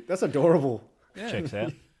quite cute. That's adorable. Checks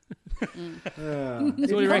out. It do you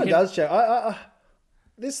kind reckon? of does check.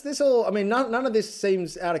 This all. I mean, none of this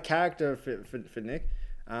seems out of character for Nick.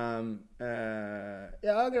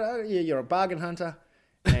 You're a bargain hunter,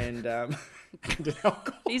 and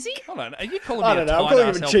Is he? Hold on, are you calling I me a don't know. I'm calling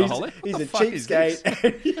him a tight-ass cheap. alcoholic? He's What a the fuck is this?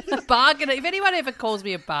 cheapskate. A bargain. If anyone ever calls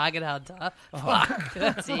me a bargain hunter, fuck,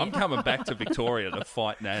 that's it. I'm coming back to Victoria to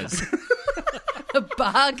fight Naz. A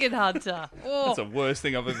bargain hunter. Oh, That's the worst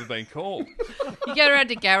thing I've ever been called. you go around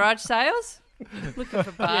to garage sales looking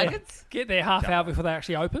for bargains. Get there half hour before they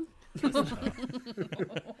actually open.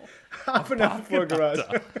 Half an hour before garage.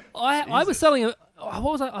 I was selling what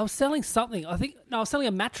was I? I was selling something. I was selling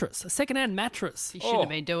a mattress, a second-hand mattress. You shouldn't have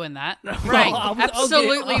been doing that. Rank. I was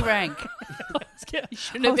Absolutely getting- rank. You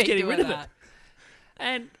Shouldn't have been getting doing rid of that.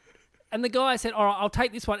 it. And the guy said, "All right, I'll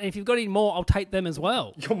take this one, and if you've got any more, I'll take them as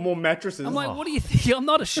well." Got more mattresses. I'm like, "What do you think? I'm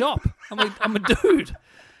not a shop. I'm a dude.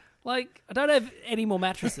 Like, I don't have any more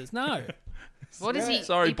mattresses. No." What is he?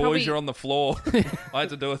 Sorry, he boys, probably- you're on the floor. I had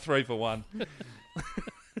to do a 3-for-1.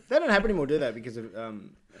 They don't happen anymore, do they? Because of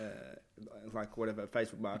like whatever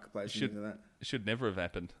Facebook Marketplace and Should- things like that. It should never have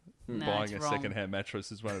happened. No, Buying it's a wrong. second-hand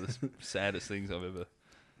mattress is one of the saddest things I've ever...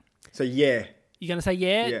 So yeah, You're going to say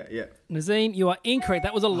yeah? yeah. Nazim, you are incorrect.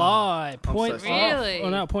 That was a lie. Point. so sorry. Really? Oh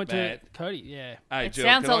no, point Bad. to Cody. Yeah. Hey, It Jill,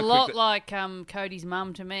 sounds can a I lot quickly- like Cody's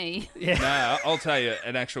mum to me. No, I'll tell you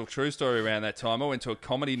an actual true story around that time. I went to a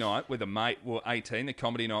comedy night with a mate. We were 18. The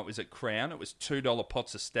comedy night was at Crown. It was $2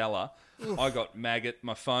 pots of Stella. I got maggot.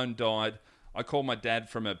 My phone died. I called my dad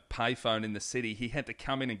from a payphone in the city. He had to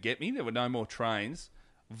come in and get me. There were no more trains.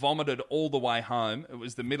 Vomited all the way home. It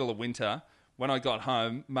was the middle of winter. When I got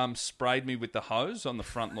home, Mum sprayed me with the hose on the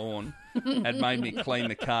front lawn and made me clean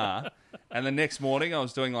the car. And the next morning, I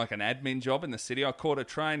was doing like an admin job in the city. I caught a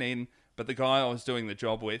train in, but the guy I was doing the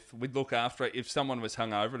job with, we'd look after it. If someone was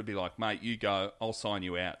hungover, it'd be like, mate, you go, I'll sign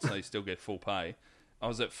you out, so you still get full pay. I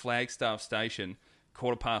was at Flagstaff Station,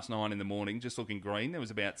 9:15 in the morning, just looking green. There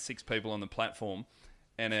was about 6 people on the platform.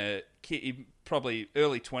 And a kid, probably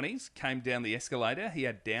early 20s, came down the escalator. He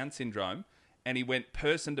had Down syndrome. And he went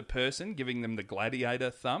person to person, giving them the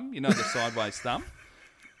gladiator thumb, you know, the sideways thumb.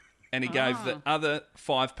 And he gave the other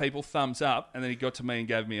 5 people thumbs up, and then he got to me and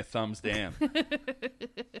gave me a thumbs down.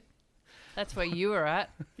 That's where you were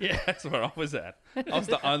at. Yeah, that's where I was at. I was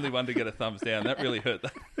the only one to get a thumbs down. That really hurt.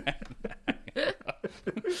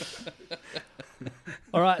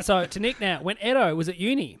 All right. So to Nick now. When Edo was at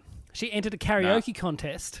uni, she entered a karaoke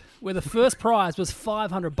contest where the first prize was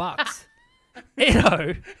 $500.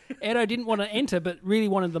 Edo didn't want to enter, but really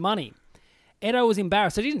wanted the money. Edo was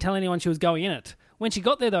embarrassed, so she didn't tell anyone she was going in it. When she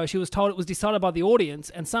got there, though, she was told it was decided by the audience,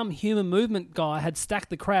 and some human movement guy had stacked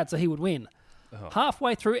the crowd so he would win.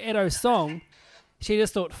 Halfway through Edo's song, she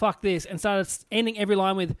just thought, fuck this, and started ending every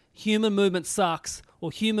line with, human movement sucks,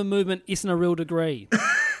 or human movement isn't a real degree.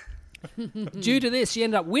 Due to this, she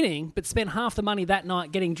ended up winning, but spent half the money that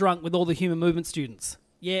night getting drunk with all the human movement students.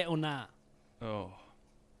 Yeah or nah? Oh.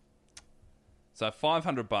 So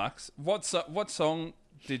 $500. What song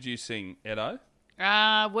did you sing, Edo?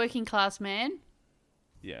 Working Class Man.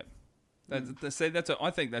 Yeah. I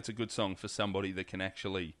think that's a good song for somebody that can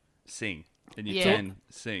actually sing. And you Yeah. can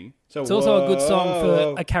sing. So It's also a good song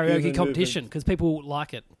for a karaoke human competition movement. because people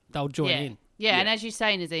like it. They'll join Yeah. in. Yeah, and as you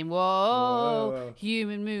say, Nazim, whoa, Whoa.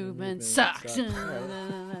 human movement sucks.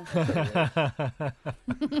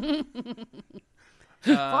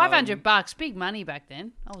 $500, big money back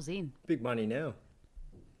then. I was in. Big money now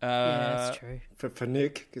Yeah, that's true. for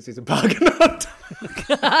Nick because he's a bargain hunter.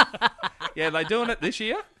 Yeah, they doing it this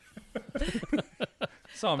year?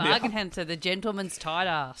 So Bargain Hunter, the gentleman's tight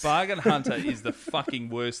ass. Bargain Hunter is the fucking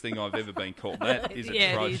worst thing I've ever been called. That is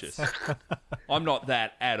Yeah, it atrocious. I'm not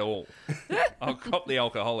that at all. I'll cop the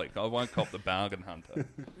alcoholic. I won't cop the bargain hunter.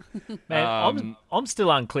 Man, I'm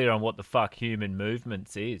still unclear on what the fuck human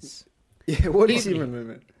movements is. Yeah, what is human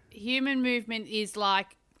movement? Human movement is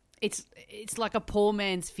like it's like a poor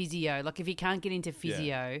man's physio. Like if you can't get into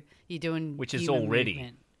physio, you're doing Which is human already,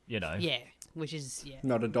 movement. you know. Yeah, which is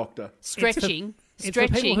Not a doctor. stretching. It's for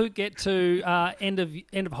people Stretching. who get to end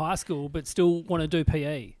of high school but still want to do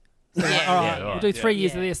PE. So Yeah. all right, Yeah, I'll right, do 3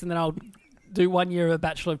 years of Yeah. this, and then I'll do 1 year of a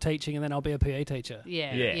Bachelor of Teaching, and then I'll be a PE teacher.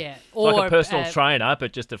 Yeah, Yeah. yeah. Like a personal trainer,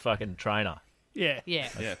 but just a fucking trainer. Yeah. Yeah.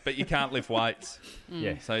 Yeah, but you can't lift weights.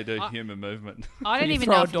 Yeah. So you do human movement. I don't You even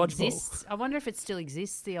throw know a if it dodgeball. exists. I wonder if it still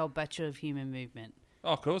exists, the old Bachelor of Human Movement.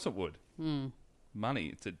 Oh, of course it would. Money,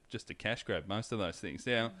 it's just a cash grab, most of those things.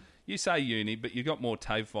 Now, you say uni, but you got more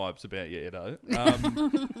TAFE vibes about you, Edo.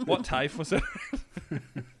 What TAFE was it?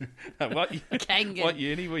 Kangan. What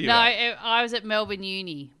uni were you No, at? I was at Melbourne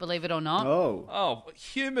Uni, believe it or not. Oh. Oh,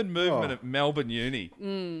 human movement Oh. at Melbourne Uni.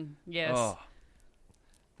 Yes. Oh,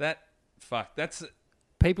 that's,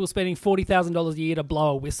 People spending $40,000 a year to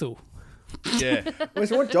blow a whistle. yeah. Wait,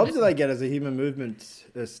 so what jobs do they get as a human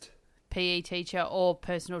movementist? PE teacher or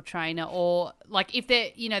personal trainer, or like if there,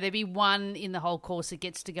 there'd be one in the whole course that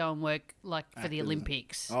gets to go and work like for the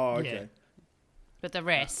Olympics, Oh, okay. but the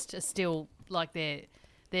rest are still like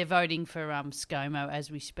they're voting for ScoMo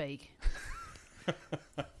as we speak.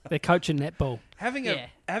 They're coaching netball. Having Yeah.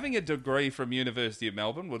 a degree from University of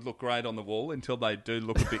Melbourne would look great on the wall until they do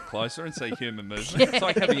look a bit closer and see human movement. It's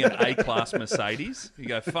like having an A-class Mercedes. You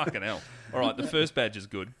go, fucking hell. All right, the first badge is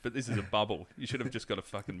good, but this is a bubble. You should have just got a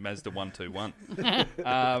fucking Mazda 121.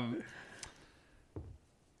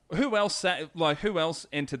 Who else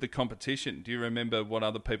entered the competition? Do you remember what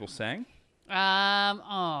other people sang? A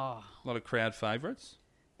lot of crowd favourites.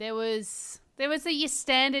 There was your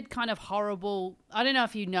standard kind of horrible. I don't know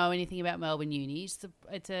if you know anything about Melbourne Uni.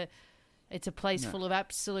 It's a place full of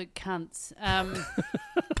absolute cunts.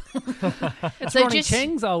 It's So Ronnie just-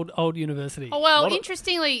 Cheng's old university. Oh well,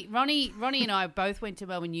 interestingly, Ronnie and I both went to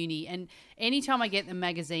Melbourne Uni, and anytime I get the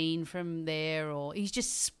magazine from there, or he's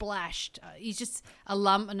just splashed, he's just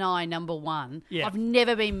alumni number one. Yeah. I've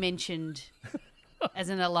never been mentioned as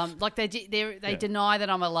an alum. Like they deny that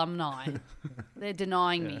I'm alumni. They're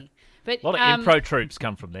denying me. But A lot of impro troops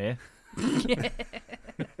come from there.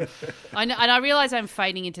 I know, and I realise I'm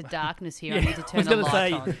fading into darkness here. I need to I turn was the going to light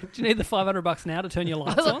say, on. do you need the $500 now to turn your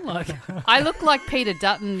lights on? Like, I look like Peter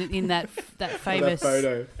Dutton in that famous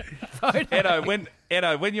That photo.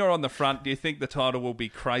 Edo, when you're on the front, do you think the title will be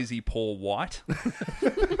Crazy Paul White?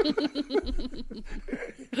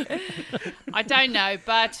 I don't know,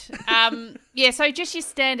 but so just your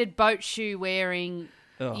standard boat shoe wearing,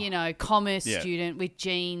 commerce student with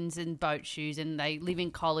jeans and boat shoes, and they live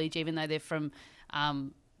in college, even though they're from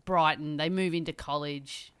Brighton. They move into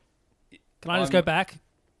college. can I just go back?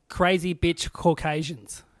 Crazy bitch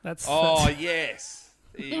Caucasians. That's Yes.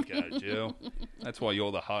 There you go, Jill. That's why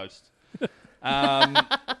you're the host. I'm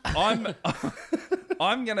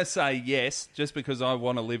going to say yes, just because I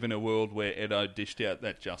want to live in a world where Edo dished out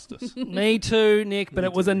that justice. Me too, Nick, but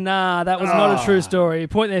it was a nah. That was not a true story.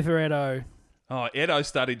 Point there for Edo. Oh, Edo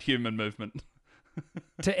studied human movement.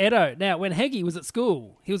 To Edo. Now, when Heggie was at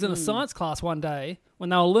school, he was in a science class one day when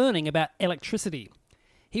they were learning about electricity.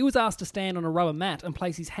 He was asked to stand on a rubber mat and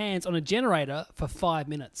place his hands on a generator for 5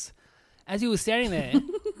 minutes. As he was standing there,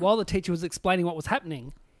 while the teacher was explaining what was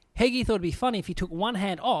happening, Heggie thought it'd be funny if he took one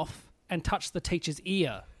hand off and touched the teacher's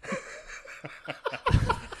ear.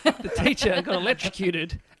 The teacher got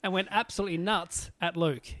electrocuted and went absolutely nuts at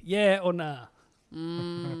Luke. Yeah or nah?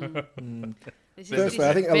 Firstly,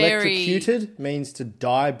 I think electrocuted means to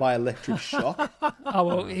die by electric shock. Oh,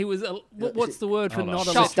 well, he was... what's the word for not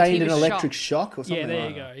Shocked. Sustained He an was electric shock or something. Yeah, there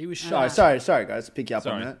like you that. go. He was Sorry, shocked. sorry, guys. Pick you up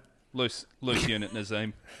on Sorry. that. Loose unit,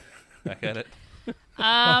 Nazim. Back at it.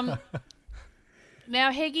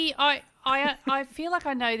 Now, Heggie, I feel like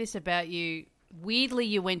I know this about you. Weirdly,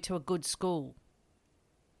 you went to a good school.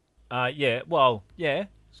 Yeah, well, yeah,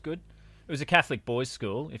 it's good. It was a Catholic boys'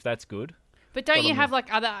 school, if that's good. But don't you have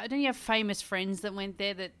don't you have famous friends that went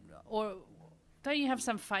there or don't you have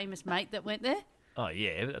some famous mate that went there? Oh,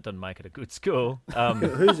 yeah, that doesn't make it a good school.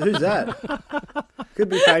 Who's that? Could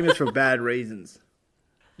be famous for bad reasons.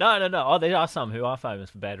 No. Oh, there are some who are famous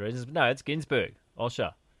for bad reasons, but no, it's Ginsberg,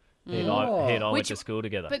 Osher. He and I went to school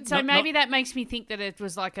together. But so maybe that makes me think that it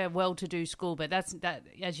was like a well-to-do school, but that's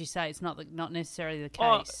as you say, it's not necessarily the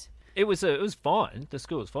case. It was fine. The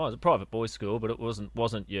school was fine. It was a private boys' school, but it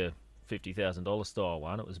wasn't your $50,000 style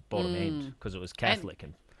one. It was bottom end because it was Catholic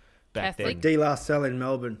and back Catholic? then. De La Salle in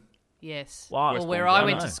Melbourne. Yes, Wow. or where I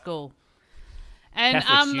went to school. And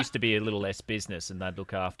Catholics used to be a little less business, and they'd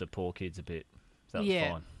look after poor kids a bit. So that was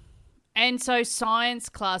fine. And so science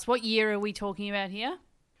class, what year are we talking about here?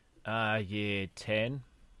 Year 10.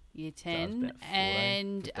 Year So I was 10. about 14,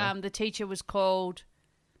 And 15. the teacher was called...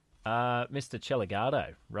 Mr.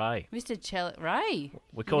 Celigardo, Ray. Mr. Ray.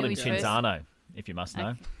 We called him his first- Cinzano, if you must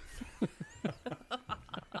know.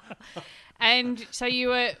 And so you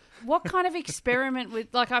were... What kind of experiment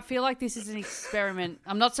with... Like, I feel like this is an experiment.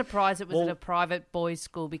 I'm not surprised it was at a private boys'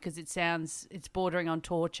 school because it's bordering on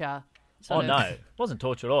torture. Oh, no. It wasn't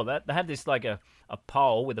torture at all. They had this, like, a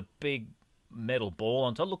pole with a big metal ball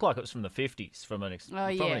on top. It looked like it was from the 50s from an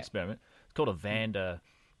experiment. It's called a Van der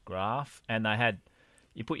Graaf. And they had...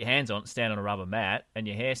 You put your hands on it, stand on a rubber mat, and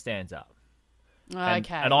your hair stands up.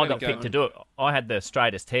 Okay. And I got picked to do it. I had the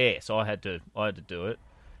straightest hair, so I had to do it.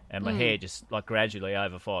 And my hair just, like, gradually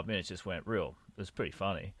over 5 minutes just went real. It was pretty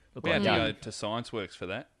funny. We had to go to Science Works for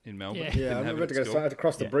that in Melbourne. Yeah. Yeah, I'm about to go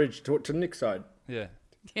across the bridge to Nick's side. Yeah.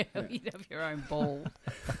 Yeah, you'd have your own ball.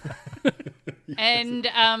 And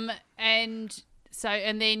then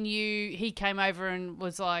he came over and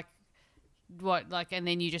was like, what, like, and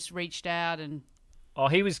then you just reached out and... Oh,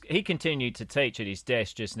 he continued to teach at his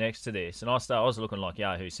desk just next to this, and I was looking like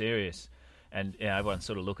Yahoo Serious, and everyone's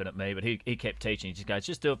sort of looking at me, but he kept teaching. He just goes,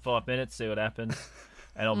 just do it 5 minutes, see what happens,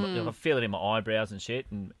 and I feel it in my eyebrows and shit,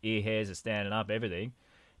 and ear hairs are standing up, everything,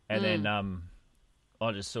 and then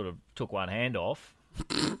I just sort of took one hand off,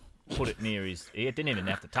 put it near his ear, didn't even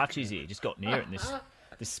have to touch his ear, just got near it, and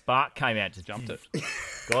this spark came out, just Jumped it.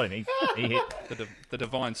 got him. He hit The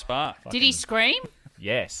divine spark. Did he scream?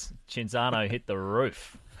 Yes, Cinzano hit the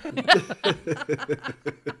roof.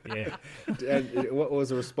 Yeah. And what was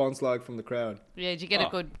the response like from the crowd? Yeah, did you get a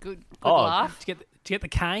good laugh? Did you get the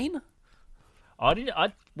cane? I didn't.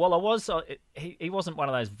 He wasn't one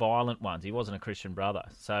of those violent ones. He wasn't a Christian brother.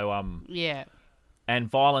 So Yeah. and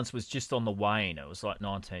violence was just on the wane. It was like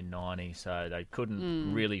 1990, so they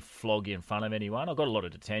couldn't really flog you in front of anyone. I got a lot of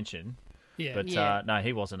detention. Yeah. But Yeah. no,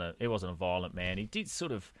 he wasn't a violent man. He did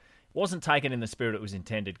sort of wasn't taken in the spirit it was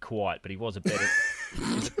intended quite, but he was a better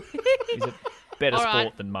he's a better All right.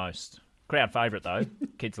 sport than most. Crowd favourite though.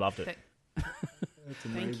 Kids loved it.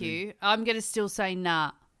 Thank you. I'm going to still say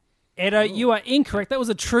nah. Edo, you are incorrect. That was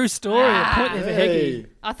a true story. A point there for Heggy.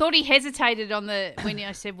 I thought he hesitated when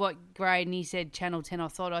I said what grade and he said Channel 10. I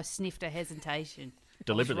thought I sniffed a hesitation.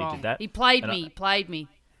 Deliberately Wrong. did that. He played And me. He played me.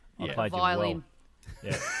 I played you Violin.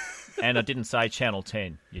 well. Yeah. And I didn't say Channel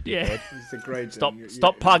 10, you dickhead. It's a great Stop thing.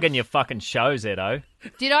 stop plugging your fucking shows, Edo.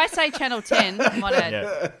 Did I say Channel 10? I might have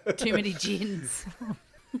had Yeah. too many gins.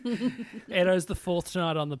 Edo's the fourth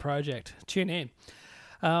tonight on the project. Tune in.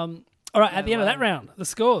 All right, at the end of that round, the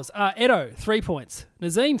scores are Edo, 3 points.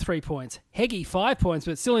 Nazim, 3 points. Heggy, 5 points,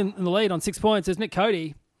 but still in the lead on 6 points. There's Nick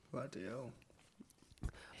Cody. Bloody hell.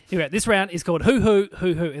 Here we go. This round is called Who.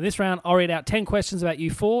 In this round, I'll read out 10 questions about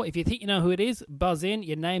you four. If you think you know who it is, buzz in.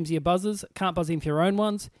 Your names are your buzzers. Can't buzz in for your own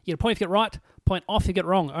ones. You get a point if you get right, point off if you get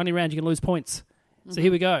wrong. Only round you can lose points. So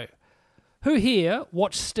here we go. Who here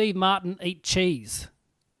watched Steve Martin eat cheese?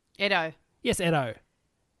 Edo. Yes, Edo.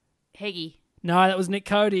 Heggy. No, that was Nick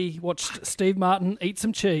Cody. Watched Steve Martin eat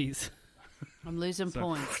some cheese. I'm losing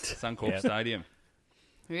points. Suncorp Stadium.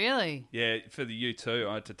 Really? Yeah, for the U2,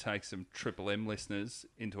 I had to take some Triple M listeners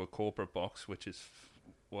into a corporate box, which is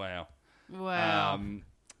wow. Wow.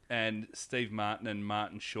 And Steve Martin and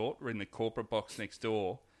Martin Short were in the corporate box next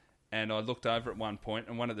door. And I looked over at one point,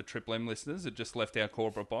 and one of the Triple M listeners had just left our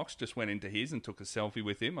corporate box, just went into his and took a selfie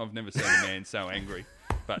with him. I've never seen a man so angry,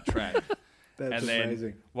 but trash. That's and then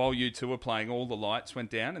amazing. while U2 were playing, all the lights went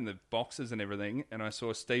down in the boxes and everything, and I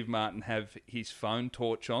saw Steve Martin have his phone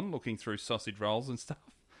torch on, looking through sausage rolls and stuff.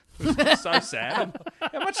 It was so sad.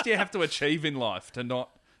 How much do you have to achieve in life to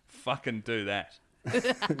not fucking do that?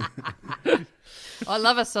 I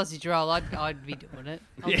love a sausage roll. I'd be doing it.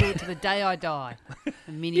 I'll do it to the day I die.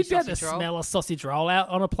 A mini You'd be able to sausage roll. smell a sausage roll out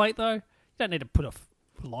on a plate, though. You don't need to put a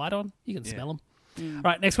light on. You can smell them. All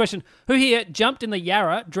right, next question. Who here jumped in the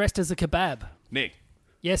Yarra dressed as a kebab? Nick.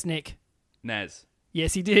 Yes, Nick. Naz.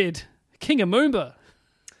 Yes, he did. King of Moomba.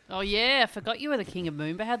 Oh, yeah. I forgot you were the king of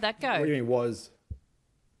Moomba. How'd that go? What do you mean was?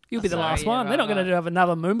 You'll be the sorry, last yeah, one. They're not right, going to have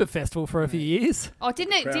another Moomba festival for a few years. Oh, did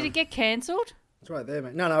it get cancelled? It's right there,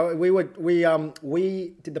 mate. No, we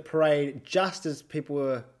did the parade just as people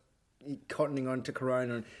were cottoning on to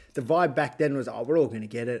Corona. And the vibe back then was, we're all going to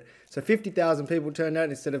get it. So 50,000 people turned out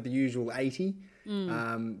instead of the usual 80,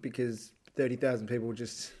 because 30,000 people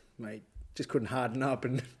just couldn't harden up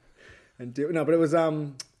and do. No, but it was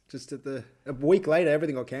just a week later,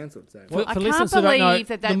 everything got cancelled. So. For I can't listeners who don't know, believe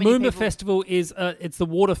that the many Moomba people- Festival is it's the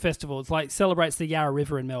water festival. It's like celebrates the Yarra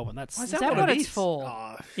River in Melbourne. That's Is that what it's for?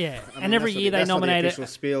 yeah. I mean, And every that's not year the- they that's not the nominate official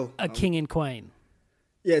spiel. a king and queen.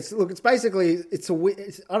 Yeah, it's basically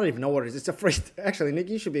I don't even know what it is. It's a free. Actually, Nick,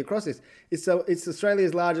 you should be across this. It's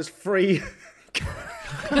Australia's largest free.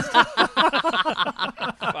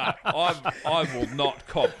 Fuck, I will not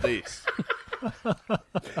cop this. I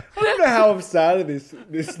don't know how I've started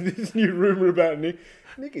this new rumor about Nick.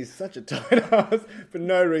 Nick is such a tight ass for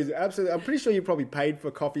no reason. Absolutely, I'm pretty sure you probably paid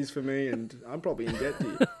for coffees for me, and I'm probably in debt to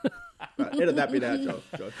you. Right, edit that bit out,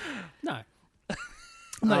 Josh. No.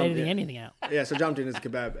 I'm not editing anything out. Yeah, so jumped in as a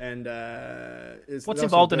kebab, and What's also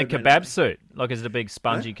involved in a Birdman. kebab suit? Like, is it a big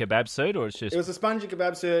spongy kebab suit, or it's just... It was a spongy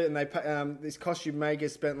kebab suit, and they this costume maker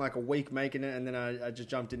spent like a week making it, and then I just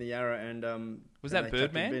jumped in the Yarra and Was and that they chucked it in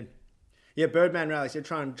Birdman? the bin. Yeah, Birdman rally. So you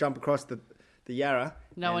try and jump across the Yarra.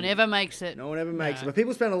 No one ever makes it. No one ever makes it, but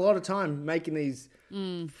people spend a lot of time making these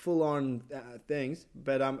full-on things.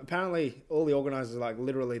 But apparently, all the organisers are like,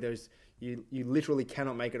 literally, you literally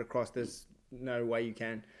cannot make it across. There's no way you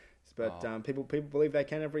can. But people believe they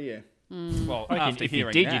can every year. Well, I reckon after if you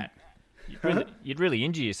hearing did, that, you'd really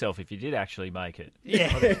injure yourself if you did actually make it.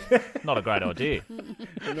 Yeah. Not a great idea.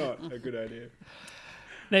 Not a good idea.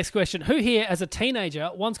 Next question. Who here, as a teenager,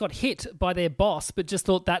 once got hit by their boss, but just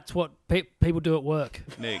thought that's what people do at work?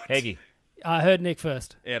 Nick, Heggy. I heard Nick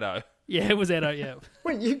first. Edo. Yeah, it was Edo, yeah.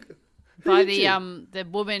 Wait, you... By the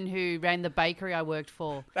woman who ran the bakery I worked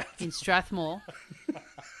for in Strathmore.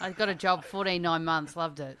 I got a job 9 months,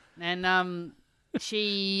 loved it. And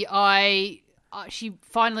she finally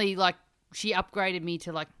she upgraded me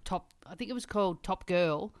to top, I think it was called top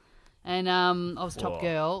girl. And I was top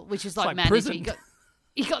girl, which is like like manager. prison.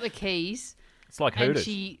 You got the keys. It's like And Hooters.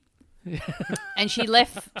 she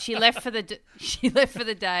left for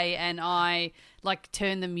the day, and I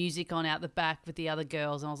turned the music on out the back with the other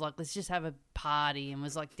girls, and I was like, let's just have a party, and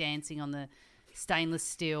was dancing on the stainless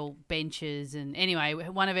steel benches. And anyway,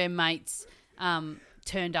 one of her mates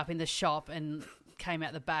turned up in the shop and came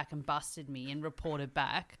out the back and busted me and reported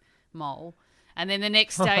back, mole. And then the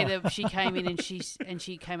next day she came in and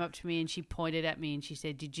she came up to me and she pointed at me and she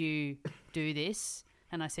said, "Did you do this?"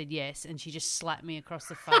 And I said, "Yes." And she just slapped me across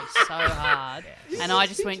the face so hard. And I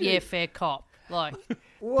just went, "Yeah, fair cop." What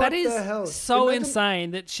That the is hell? so Imagine-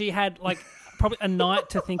 insane that she had probably a night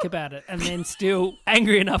to think about it and then still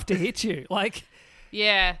angry enough to hit you.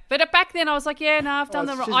 Yeah, but back then I was like, "Yeah, no, I've done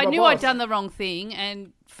Oh, the wrong. she's I my knew I'd boss. done the wrong thing,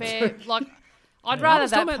 and fair. I'd I rather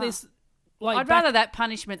was that. talking about this. I'd rather that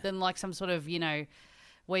punishment than some sort of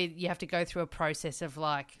where you have to go through a process of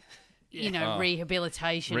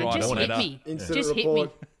rehabilitation. Right, Just I hit wanna me. Incident Just hit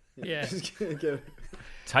report. me. Yeah. Just get it.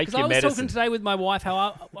 Take Because your I was medicine. talking today with my wife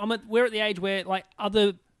how we're at the age where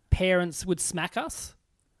other parents would smack us.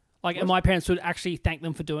 And my parents would actually thank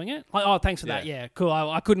them for doing it. Oh, thanks for that. Yeah. Yeah, cool.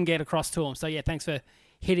 I couldn't get across to them. So, yeah, thanks for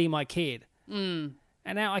hitting my kid. And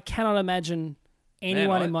now I cannot imagine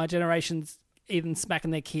anyone in my generation's even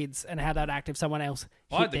smacking their kids and how they'd act if someone else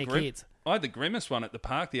hit their kids. I had the grimace one at the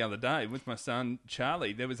park the other day with my son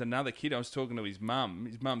Charlie. There was another kid. I was talking to his mum.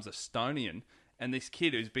 His mum's Estonian, and this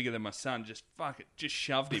kid who's bigger than my son just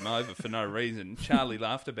shoved him over for no reason. Charlie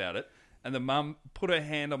laughed about it, and the mum put her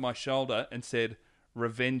hand on my shoulder and said,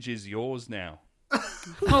 "Revenge is yours now."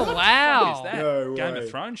 Oh wow! What is that? No Game way. of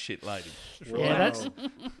Thrones shit, lady. Yeah, that's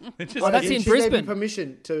It's Oh, that's She in gave you Brisbane.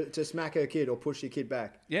 permission to smack her kid or push your kid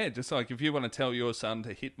back. yeah, just like if you want to tell your son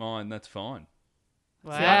to hit mine, that's fine.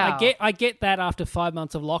 Wow. See, I get that after 5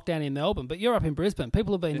 months of lockdown in Melbourne, but you're up in Brisbane.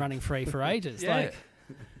 People have been running free for ages. Yeah.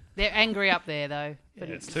 They're angry up there though. But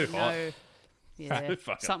Yeah, it's too hot. Yeah, Too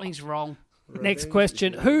fucking something's wrong. Next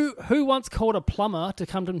question. Who once called a plumber to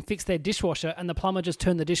come and fix their dishwasher and the plumber just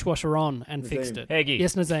turned the dishwasher on and fixed it? Heggy.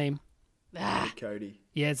 Yes, Nazim. Cody.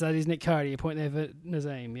 Yes, that is Nick Cody. A point there for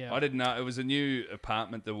Nazim, yeah. I didn't know. It was a new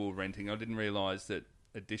apartment that we were renting. I didn't realise that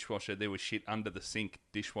a dishwasher, there was shit under the sink,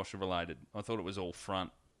 dishwasher related. I thought it was all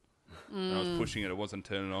front. And I was pushing it wasn't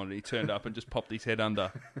turning on. And he turned up and just popped his head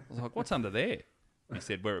under. I was like, what's under there? He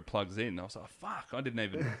said, where it plugs in. I was like, fuck, I didn't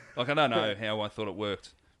even... Like, I don't know how I thought it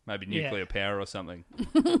worked. Maybe nuclear power or something.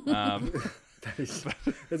 That's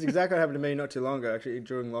exactly what happened to me not too long ago, actually,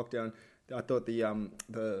 during lockdown. I thought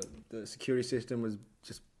the security system was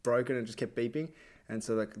just broken and just kept beeping. And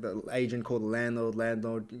so the agent called the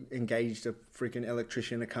landlord engaged a freaking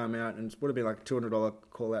electrician to come out, and it would have been like a $200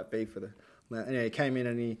 call-out fee for the... Anyway, he came in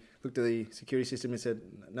and he looked at the security system and said,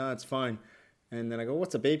 no, it's fine. And then I go,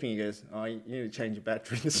 what's the beeping? He goes, oh, you need to change your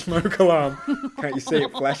battery in the smoke alarm. Can't you see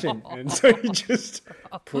it flashing? And so he just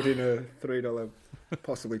put in a $3,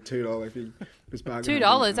 possibly $2 if he was bargaining.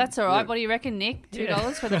 $2, that's all right. What do you reckon, Nick?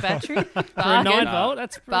 $2 for the battery? For a 9 volt,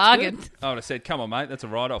 that's bargain. good. I would have said, come on, mate, that's a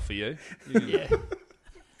write-off for you. Yeah.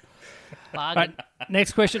 Bargain. Right,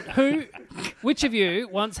 next question. Which of you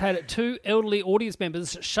once had 2 elderly audience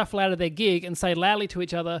members shuffle out of their gig and say loudly to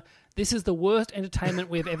each other, this is the worst entertainment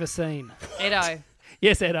we've ever seen? Edo.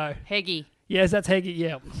 Yes, Edo. Heggy. Yes, that's Heggy,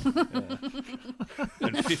 yeah.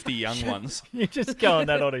 And 50 young ones. You're just going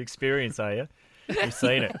that on experience, are you? You've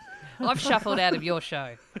seen it. I've shuffled out of your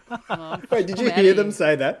show. Wait, did you hear them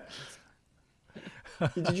say that?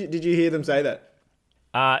 Did you hear them say that?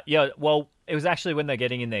 Yeah, well, it was actually when they're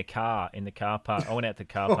getting in their car, in the car park. I went out to the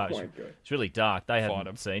car park. my God. It's really dark. They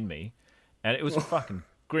hadn't seen me. And it was a fucking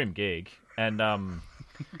grim gig. And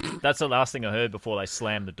that's the last thing I heard before they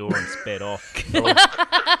slammed the door and sped off.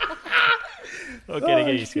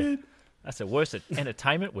 That's the worst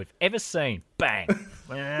entertainment we've ever seen. Bang.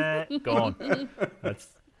 Gone. That's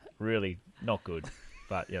really not good.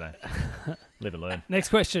 But, live and learn. Next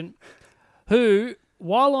question. Who,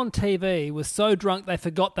 while on TV, was so drunk they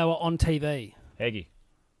forgot they were on TV? Heggy.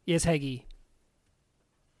 Yes, Heggy.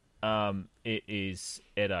 It is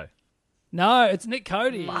Edo. No, it's Nick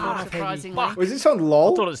Cody. Surprisingly. Was this on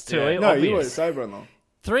LOL? I thought it was too No, obvious. you weren't sober on LOL.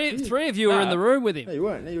 Three of you were in the room with him. No, you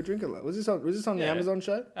weren't. No, you were drinking a lot. Was this on the Amazon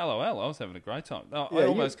show? LOL, I was having a great time. No, Yeah, I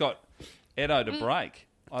almost got Edo to break.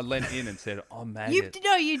 I leant in and said, I'm maggot.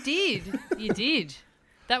 You did. You did.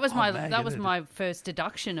 That was my first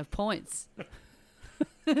deduction of points.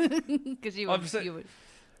 Because you were...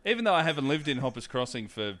 Even though I haven't lived in Hoppers Crossing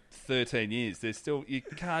for 13 years, there's still... You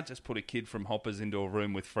can't just put a kid from Hoppers into a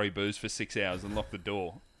room with free booze for 6 hours and lock the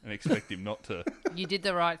door and expect him not to. You did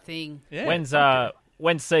the right thing. Yeah.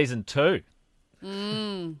 When's season 2?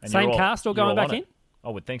 Same cast all going back in? I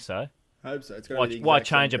would think so. I hope so. It's gonna be the Why exact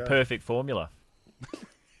change a same perfect formula?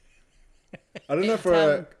 I don't know if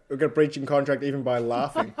we're going to breach in contract even by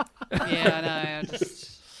laughing. Yeah, I know.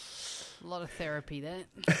 A lot of therapy there.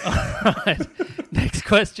 Right. Next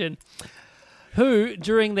question. Who,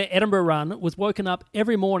 during their Edinburgh run, was woken up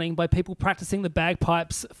every morning by people practicing the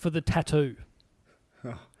bagpipes for the tattoo?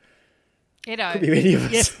 Edo. Could be any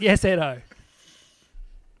of us. Yes, Edo.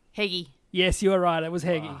 Heggy. Yes, you are right. It was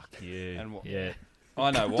Heggy. Yeah.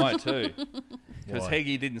 I know why too. Because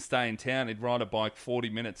Heggy didn't stay in town. He'd ride a bike 40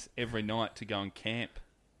 minutes every night to go and camp.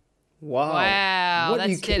 Wow.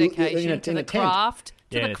 That's dedication to the craft.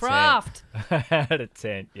 To the craft. At a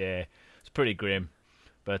tent, yeah. It's pretty grim.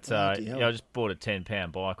 But I just bought a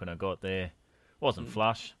 £10 bike when I got there. Wasn't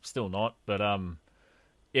flush, still not. But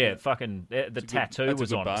fucking the tattoo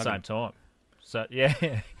was on at the same time. So yeah.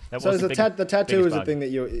 So the tattoo was the thing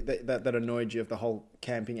that annoyed you of the whole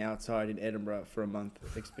camping outside in Edinburgh for a month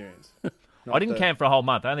experience. I didn't camp for a whole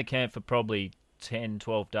month. I only camped for probably 10,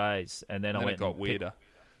 12 days, and then I went. It got weirder.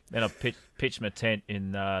 Then I pitched my tent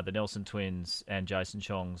in the Nelson Twins and Jason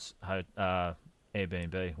Chong's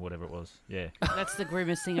Airbnb, whatever it was. Yeah, that's the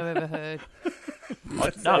grimmest thing I've ever heard. No,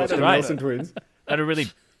 it's great. Nelson Twins Had a really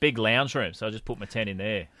big lounge room, so I just put my tent in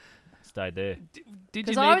there. Stayed there.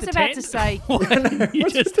 Because I was about to say... you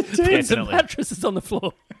just put some mattresses on the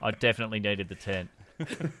floor. I definitely needed the tent.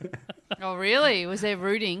 Oh, really? Was there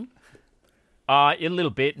rooting? A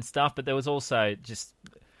little bit and stuff, but there was also just...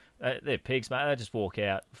 they're pigs, mate. They just walk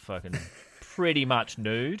out fucking pretty much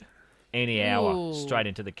nude any hour, straight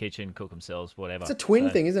into the kitchen, cook themselves, whatever. It's a twin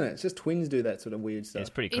thing, isn't it? It's just twins do that sort of weird stuff. It's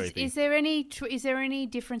pretty creepy. Is there any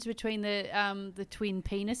difference between the twin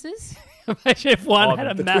penises? Imagine if one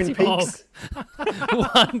had a massive hog.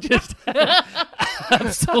 One just had an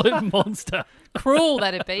absolute monster. Cruel,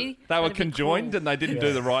 that'd be. They were conjoined and they didn't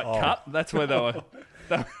do the right cut. That's where they were.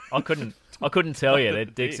 I couldn't tell you. Their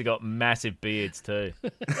dicks have got massive beards too.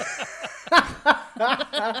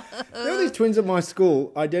 There were these twins at my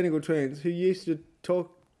school, identical twins, who used to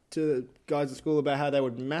talk to guys at school about how they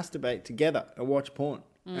would masturbate together and watch porn.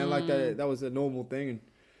 And like that was a normal thing. And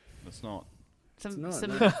it's not. Some not,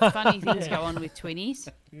 some no. funny things go on with twinnies.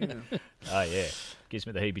 Yeah. Oh, yeah. Gives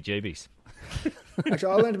me the heebie-jeebies.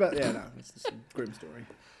 Actually, I learned about. Yeah, no, it's just a grim story.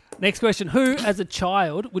 Next question. Who, as a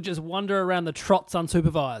child, would just wander around the trots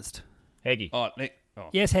unsupervised? Heggy. Oh, Nick. Oh.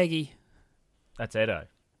 Yes, Heggy. That's Edo.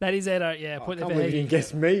 That is Edo. Yeah, I point can't there for believe you Heggy. didn't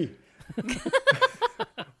guess me.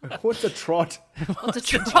 What's a trot?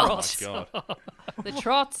 What's a Oh, trot? my God. The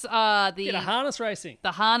trots are Get a harness racing.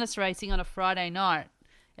 the harness racing on a Friday night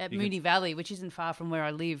at Moonee Valley, which isn't far from where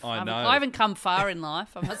I live. I know. I haven't come far in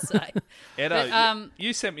life, I must say. Edo, But,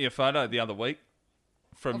 you sent me a photo the other week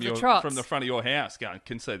from Of the your trots. from the front of your house. Going,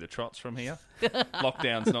 can see the trots from here.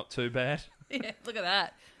 Lockdown's not too bad. Yeah, look at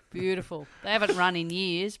that. Beautiful. They haven't run in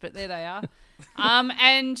years, but there they are.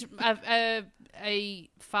 And a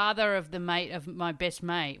father of the mate of my best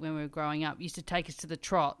mate when we were growing up used to take us to the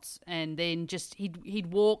trots, and then just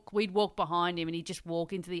we'd walk behind him, and he'd just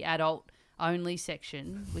walk into the adult only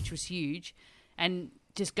section, which was huge, and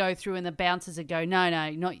just go through, and the bouncers would go, no,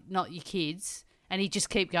 not your kids, and he'd just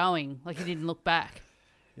keep going like he didn't look back.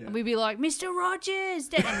 Yeah. And we'd be like, Mr. Rogers,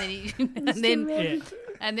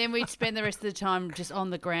 and then we'd spend the rest of the time just on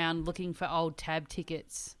the ground looking for old tab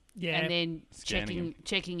tickets. Yeah. And then Scanning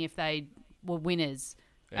checking if they were winners.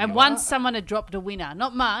 And once someone had dropped a winner,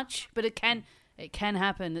 not much, but it can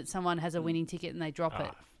happen that someone has a winning ticket and they drop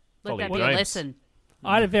it. Let folly that of be a dreams. lesson.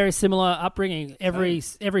 I had a very similar upbringing. Every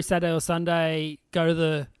Saturday or Sunday, go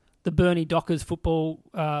to the Burnie Dockers football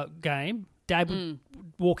game. Dad would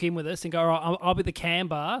walk in with us and go, all right, I'll be at the Cam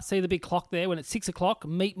bar, see the big clock there. When it's 6 o'clock,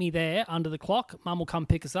 meet me there under the clock. Mum will come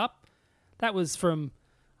pick us up. That was from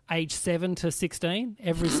age 7 to 16,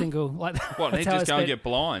 every single... like. What, that's he'd how just I go and spent- get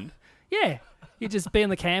blind? Yeah. You'd just be in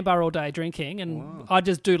the Cam bar all day drinking, and I'd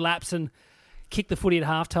just do laps and kick the footy at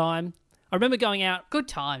halftime. I remember going out... Good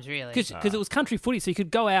times, really. Because it was country footy, so you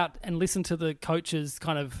could go out and listen to the coaches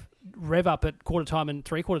kind of rev up at quarter time and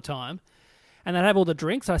three-quarter time, and they'd have all the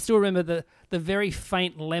drinks. I still remember the very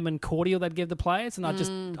faint lemon cordial they'd give the players, and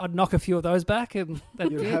I'd knock a few of those back, and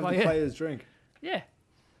they'd You'd give, have like, the yeah. players drink. Yeah.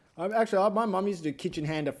 My mum used to do kitchen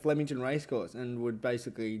hand at Flemington Racecourse and would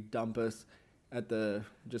basically dump us at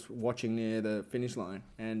just watching near the finish line.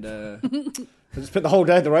 And I just spent the whole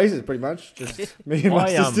day at the races, pretty much. Just me and my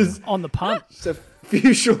sisters. On the punt. Just a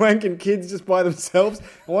few Sri kids just by themselves.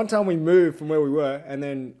 And one time we moved from where we were, and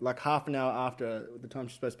then like half an hour after the time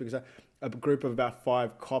she's supposed to pick us up, a group of about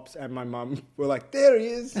 5 cops and my mum were like, there he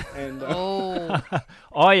is. And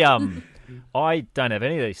I don't have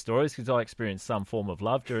any of these stories because I experienced some form of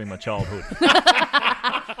love during my childhood.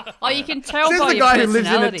 Oh, you can tell there's by the your guy who lives in a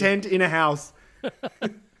personality. tent in a house.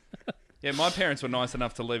 Yeah, my parents were nice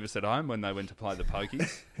enough to leave us at home when they went to play the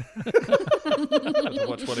pokies. Had to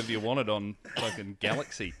watch whatever you wanted on fucking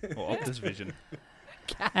Galaxy or Optus Vision.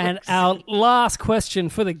 And our last question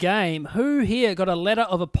for the game. Who here got a letter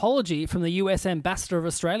of apology from the US Ambassador of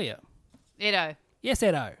Australia? Edo. Yes,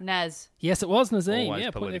 Edo. Naz. Yes, it was Nazim. Always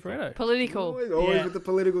Yeah, point there for political. Edo. Political. Always Yeah. with the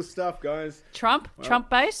political stuff, guys. Trump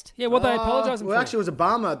based? Yeah, what they apologising Well, for? actually, it was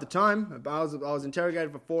Obama at the time. I was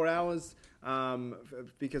interrogated for 4 hours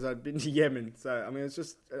because I'd been to Yemen. So, I mean, it's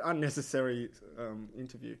just an unnecessary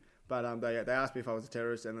interview. But they asked me if I was a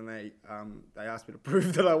terrorist, and then they asked me to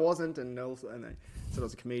prove that I wasn't, and they said I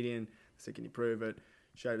was a comedian. They said, "Can you prove it?"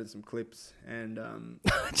 Showed them some clips, and They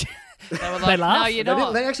were They like, no, laughed? you're they,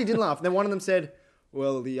 not. they actually didn't laugh. And then one of them said,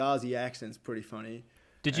 "Well, the Aussie accent's pretty funny."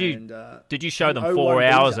 Did you And, did you show them an 4 01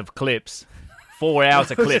 hours visa. of clips? 4 hours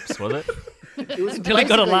of clips, was it? It was Until he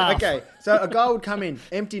got a basically- laugh. Okay, so a guy would come in,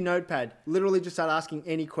 empty notepad, literally just start asking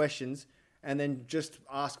any questions, and then just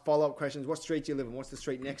ask follow-up questions. What street do you live in? What's the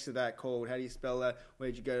street next to that called? How do you spell that? Where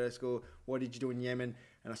did you go to school? What did you do in Yemen?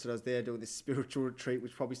 And I said I was there doing this spiritual retreat,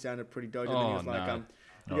 which probably sounded pretty dodgy. And then he was like, no.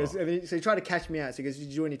 he goes, and then, so he tried to catch me out. So he goes, did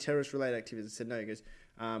you do any terrorist-related activities? I said no. He goes,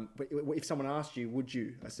 but if someone asked you, would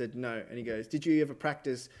you? I said no. And he goes, did you ever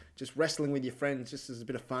practice just wrestling with your friends just as a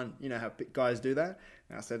bit of fun? You know how guys do that?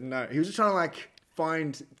 And I said no. He was just trying to like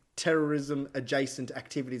find terrorism adjacent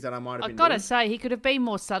activities that I might have I've been got to doing. say, he could have been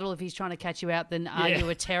more subtle if he's trying to catch you out than are Yeah. you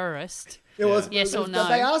a terrorist? It was Yes or no?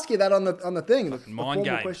 They ask you that on the thing. The mind formal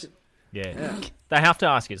games. question. Yeah. They have to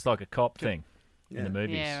ask you. It's like a cop thing in Yeah. the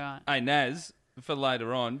movies. Yeah, right. Hey, Naz, for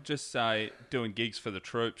later on, just say doing gigs for the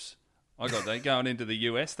troops. I got that. Going into the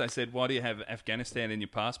US, they said, why do you have Afghanistan in your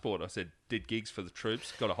passport? I said, did gigs for the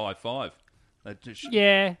troops. Got a high five. They just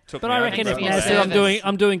Yeah, Took but me I out reckon of if the Naz said service.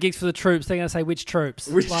 I'm doing gigs for the troops, they're going to say which troops?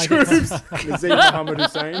 Which Like, troops? Nazim Muhammad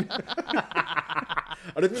Hussein. I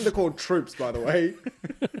don't think they're called troops, by the way.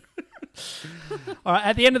 All right,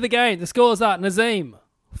 at the end of the game, the scores are Nazim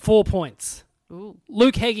 4 points, Ooh.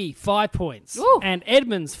 Luke Heggie, 5 points. Ooh. And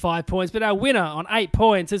Edmonds, 5 points. But our winner on 8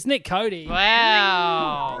 points is Nick Cody.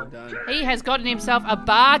 Wow. He has gotten himself a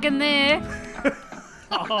bargain there.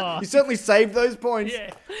 You certainly saved those points.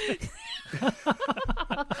 Yeah.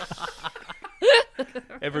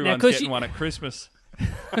 Everyone's 'cause getting you- one at Christmas.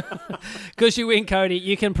 Because you win, Cody,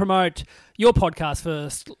 you can promote your podcast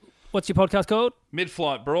first. What's your podcast called?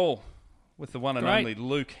 Mid-Flight Brawl with the one and Great. only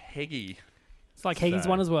Luke Heggie. It's like Heggie's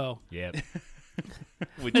one as well. Yeah.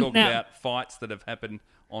 We talk now- about fights that have happened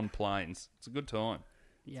on planes. It's a good time.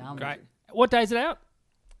 Yum. Great. What day is it out?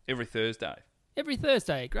 Every Thursday. Every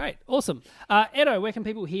Thursday. Great. Awesome. Edo, where can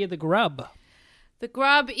people hear The Grub? The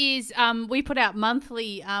Grub is, we put out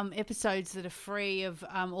monthly episodes that are free of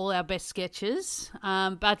all our best sketches,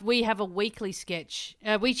 but we have a weekly sketch,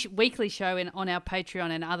 weekly show on our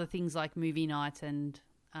Patreon and other things like movie night and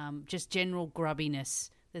just general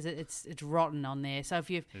grubbiness. It's rotten on there. So if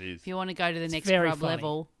you want to go to the next very Grub funny.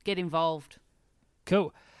 level, get involved.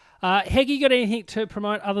 Cool. Heggie, got anything to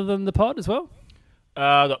promote other than the pod as well?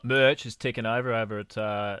 I've got merch is ticking over at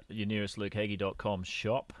your nearest LukeHeggie.com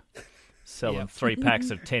shop. Selling 3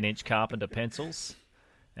 packs of 10-inch Carpenter pencils.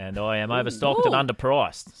 And I am overstocked and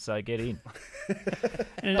underpriced, so get in.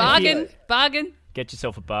 And Bargain. Get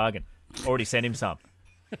yourself a bargain. Already sent him some.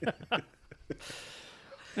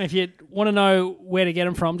 If you want to know where to get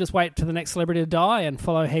them from, just wait to the next celebrity to die and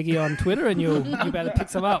follow Heggie on Twitter and you'll be able to pick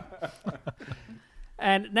some up.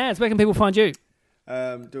 And Naz, where can people find you?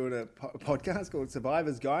 Doing a podcast called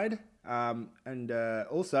Survivor's Guide. And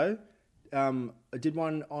also, I did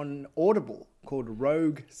one on Audible called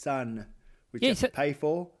Rogue Sun, which you have to pay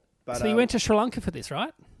for. But, so you went to Sri Lanka for this,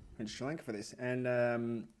 right? Went to Sri Lanka for this.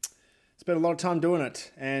 And spent a lot of time doing it.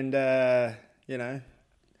 And,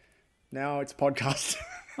 now it's podcast.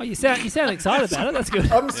 Oh, you sound excited about it. That's good.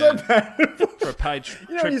 I'm so bad. For a page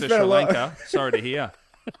You trip you to spent Sri a lot- Lanka. Sorry to hear.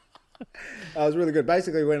 It was really good.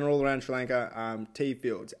 Basically, went all around Sri Lanka, tea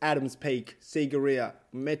fields, Adams Peak, Sigiriya,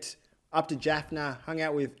 met up to Jaffna, hung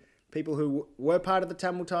out with people who were part of the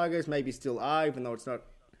Tamil Tigers, maybe still are, even though it's not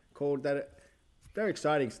called that. Very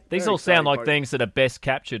exciting. These all sound like things that are bbest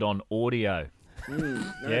captured on audio.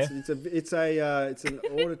 Yeah? It's an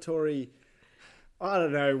auditory. I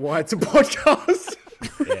don't know why it's a podcast.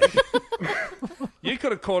 You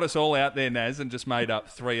could have caught us all out there, Naz, and just made up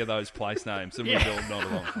 3 of those place names, and we'd all nod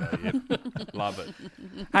along. So, yep. Love it.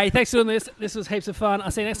 Hey, thanks for doing this. This was heaps of fun.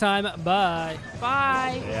 I'll see you next time. Bye.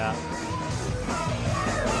 Bye. Yeah.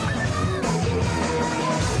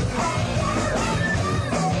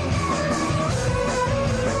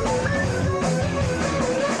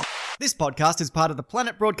 This podcast is part of the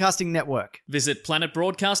Planet Broadcasting Network. Visit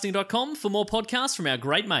planetbroadcasting.com for more podcasts from our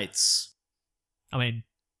great mates. I mean,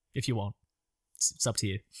 if you want. It's up to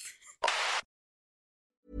you.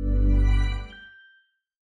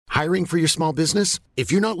 Hiring for your small business?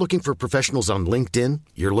 If you're not looking for professionals on LinkedIn,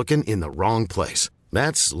 you're looking in the wrong place.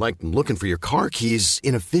 That's like looking for your car keys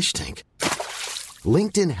in a fish tank.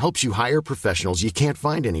 LinkedIn helps you hire professionals you can't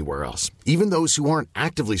find anywhere else, even those who aren't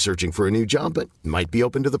actively searching for a new job but might be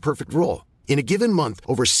open to the perfect role. In a given month,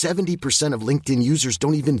 over 70% of LinkedIn users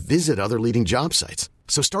don't even visit other leading job sites.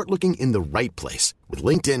 So start looking in the right place. With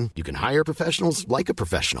LinkedIn, you can hire professionals like a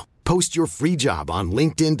professional. Post your free job on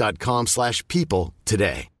linkedin.com/people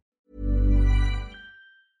today.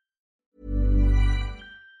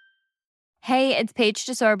 Hey, it's Paige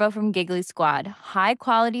DeSorbo from Giggly Squad. High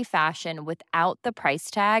quality fashion without the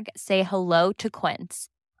price tag. Say hello to Quince.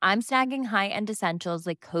 I'm snagging high-end essentials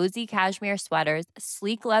like cozy cashmere sweaters,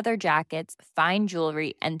 sleek leather jackets, fine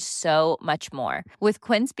jewelry, and so much more. With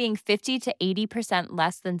Quince being 50 to 80%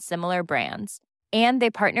 less than similar brands. And they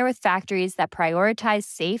partner with factories that prioritize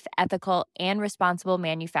safe, ethical, and responsible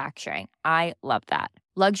manufacturing. I love that.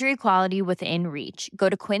 Luxury quality within reach. Go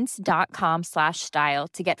to quince.com/style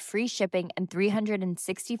to get free shipping and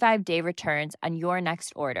 365-day returns on your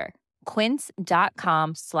next order.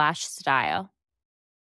 Quince.com/style.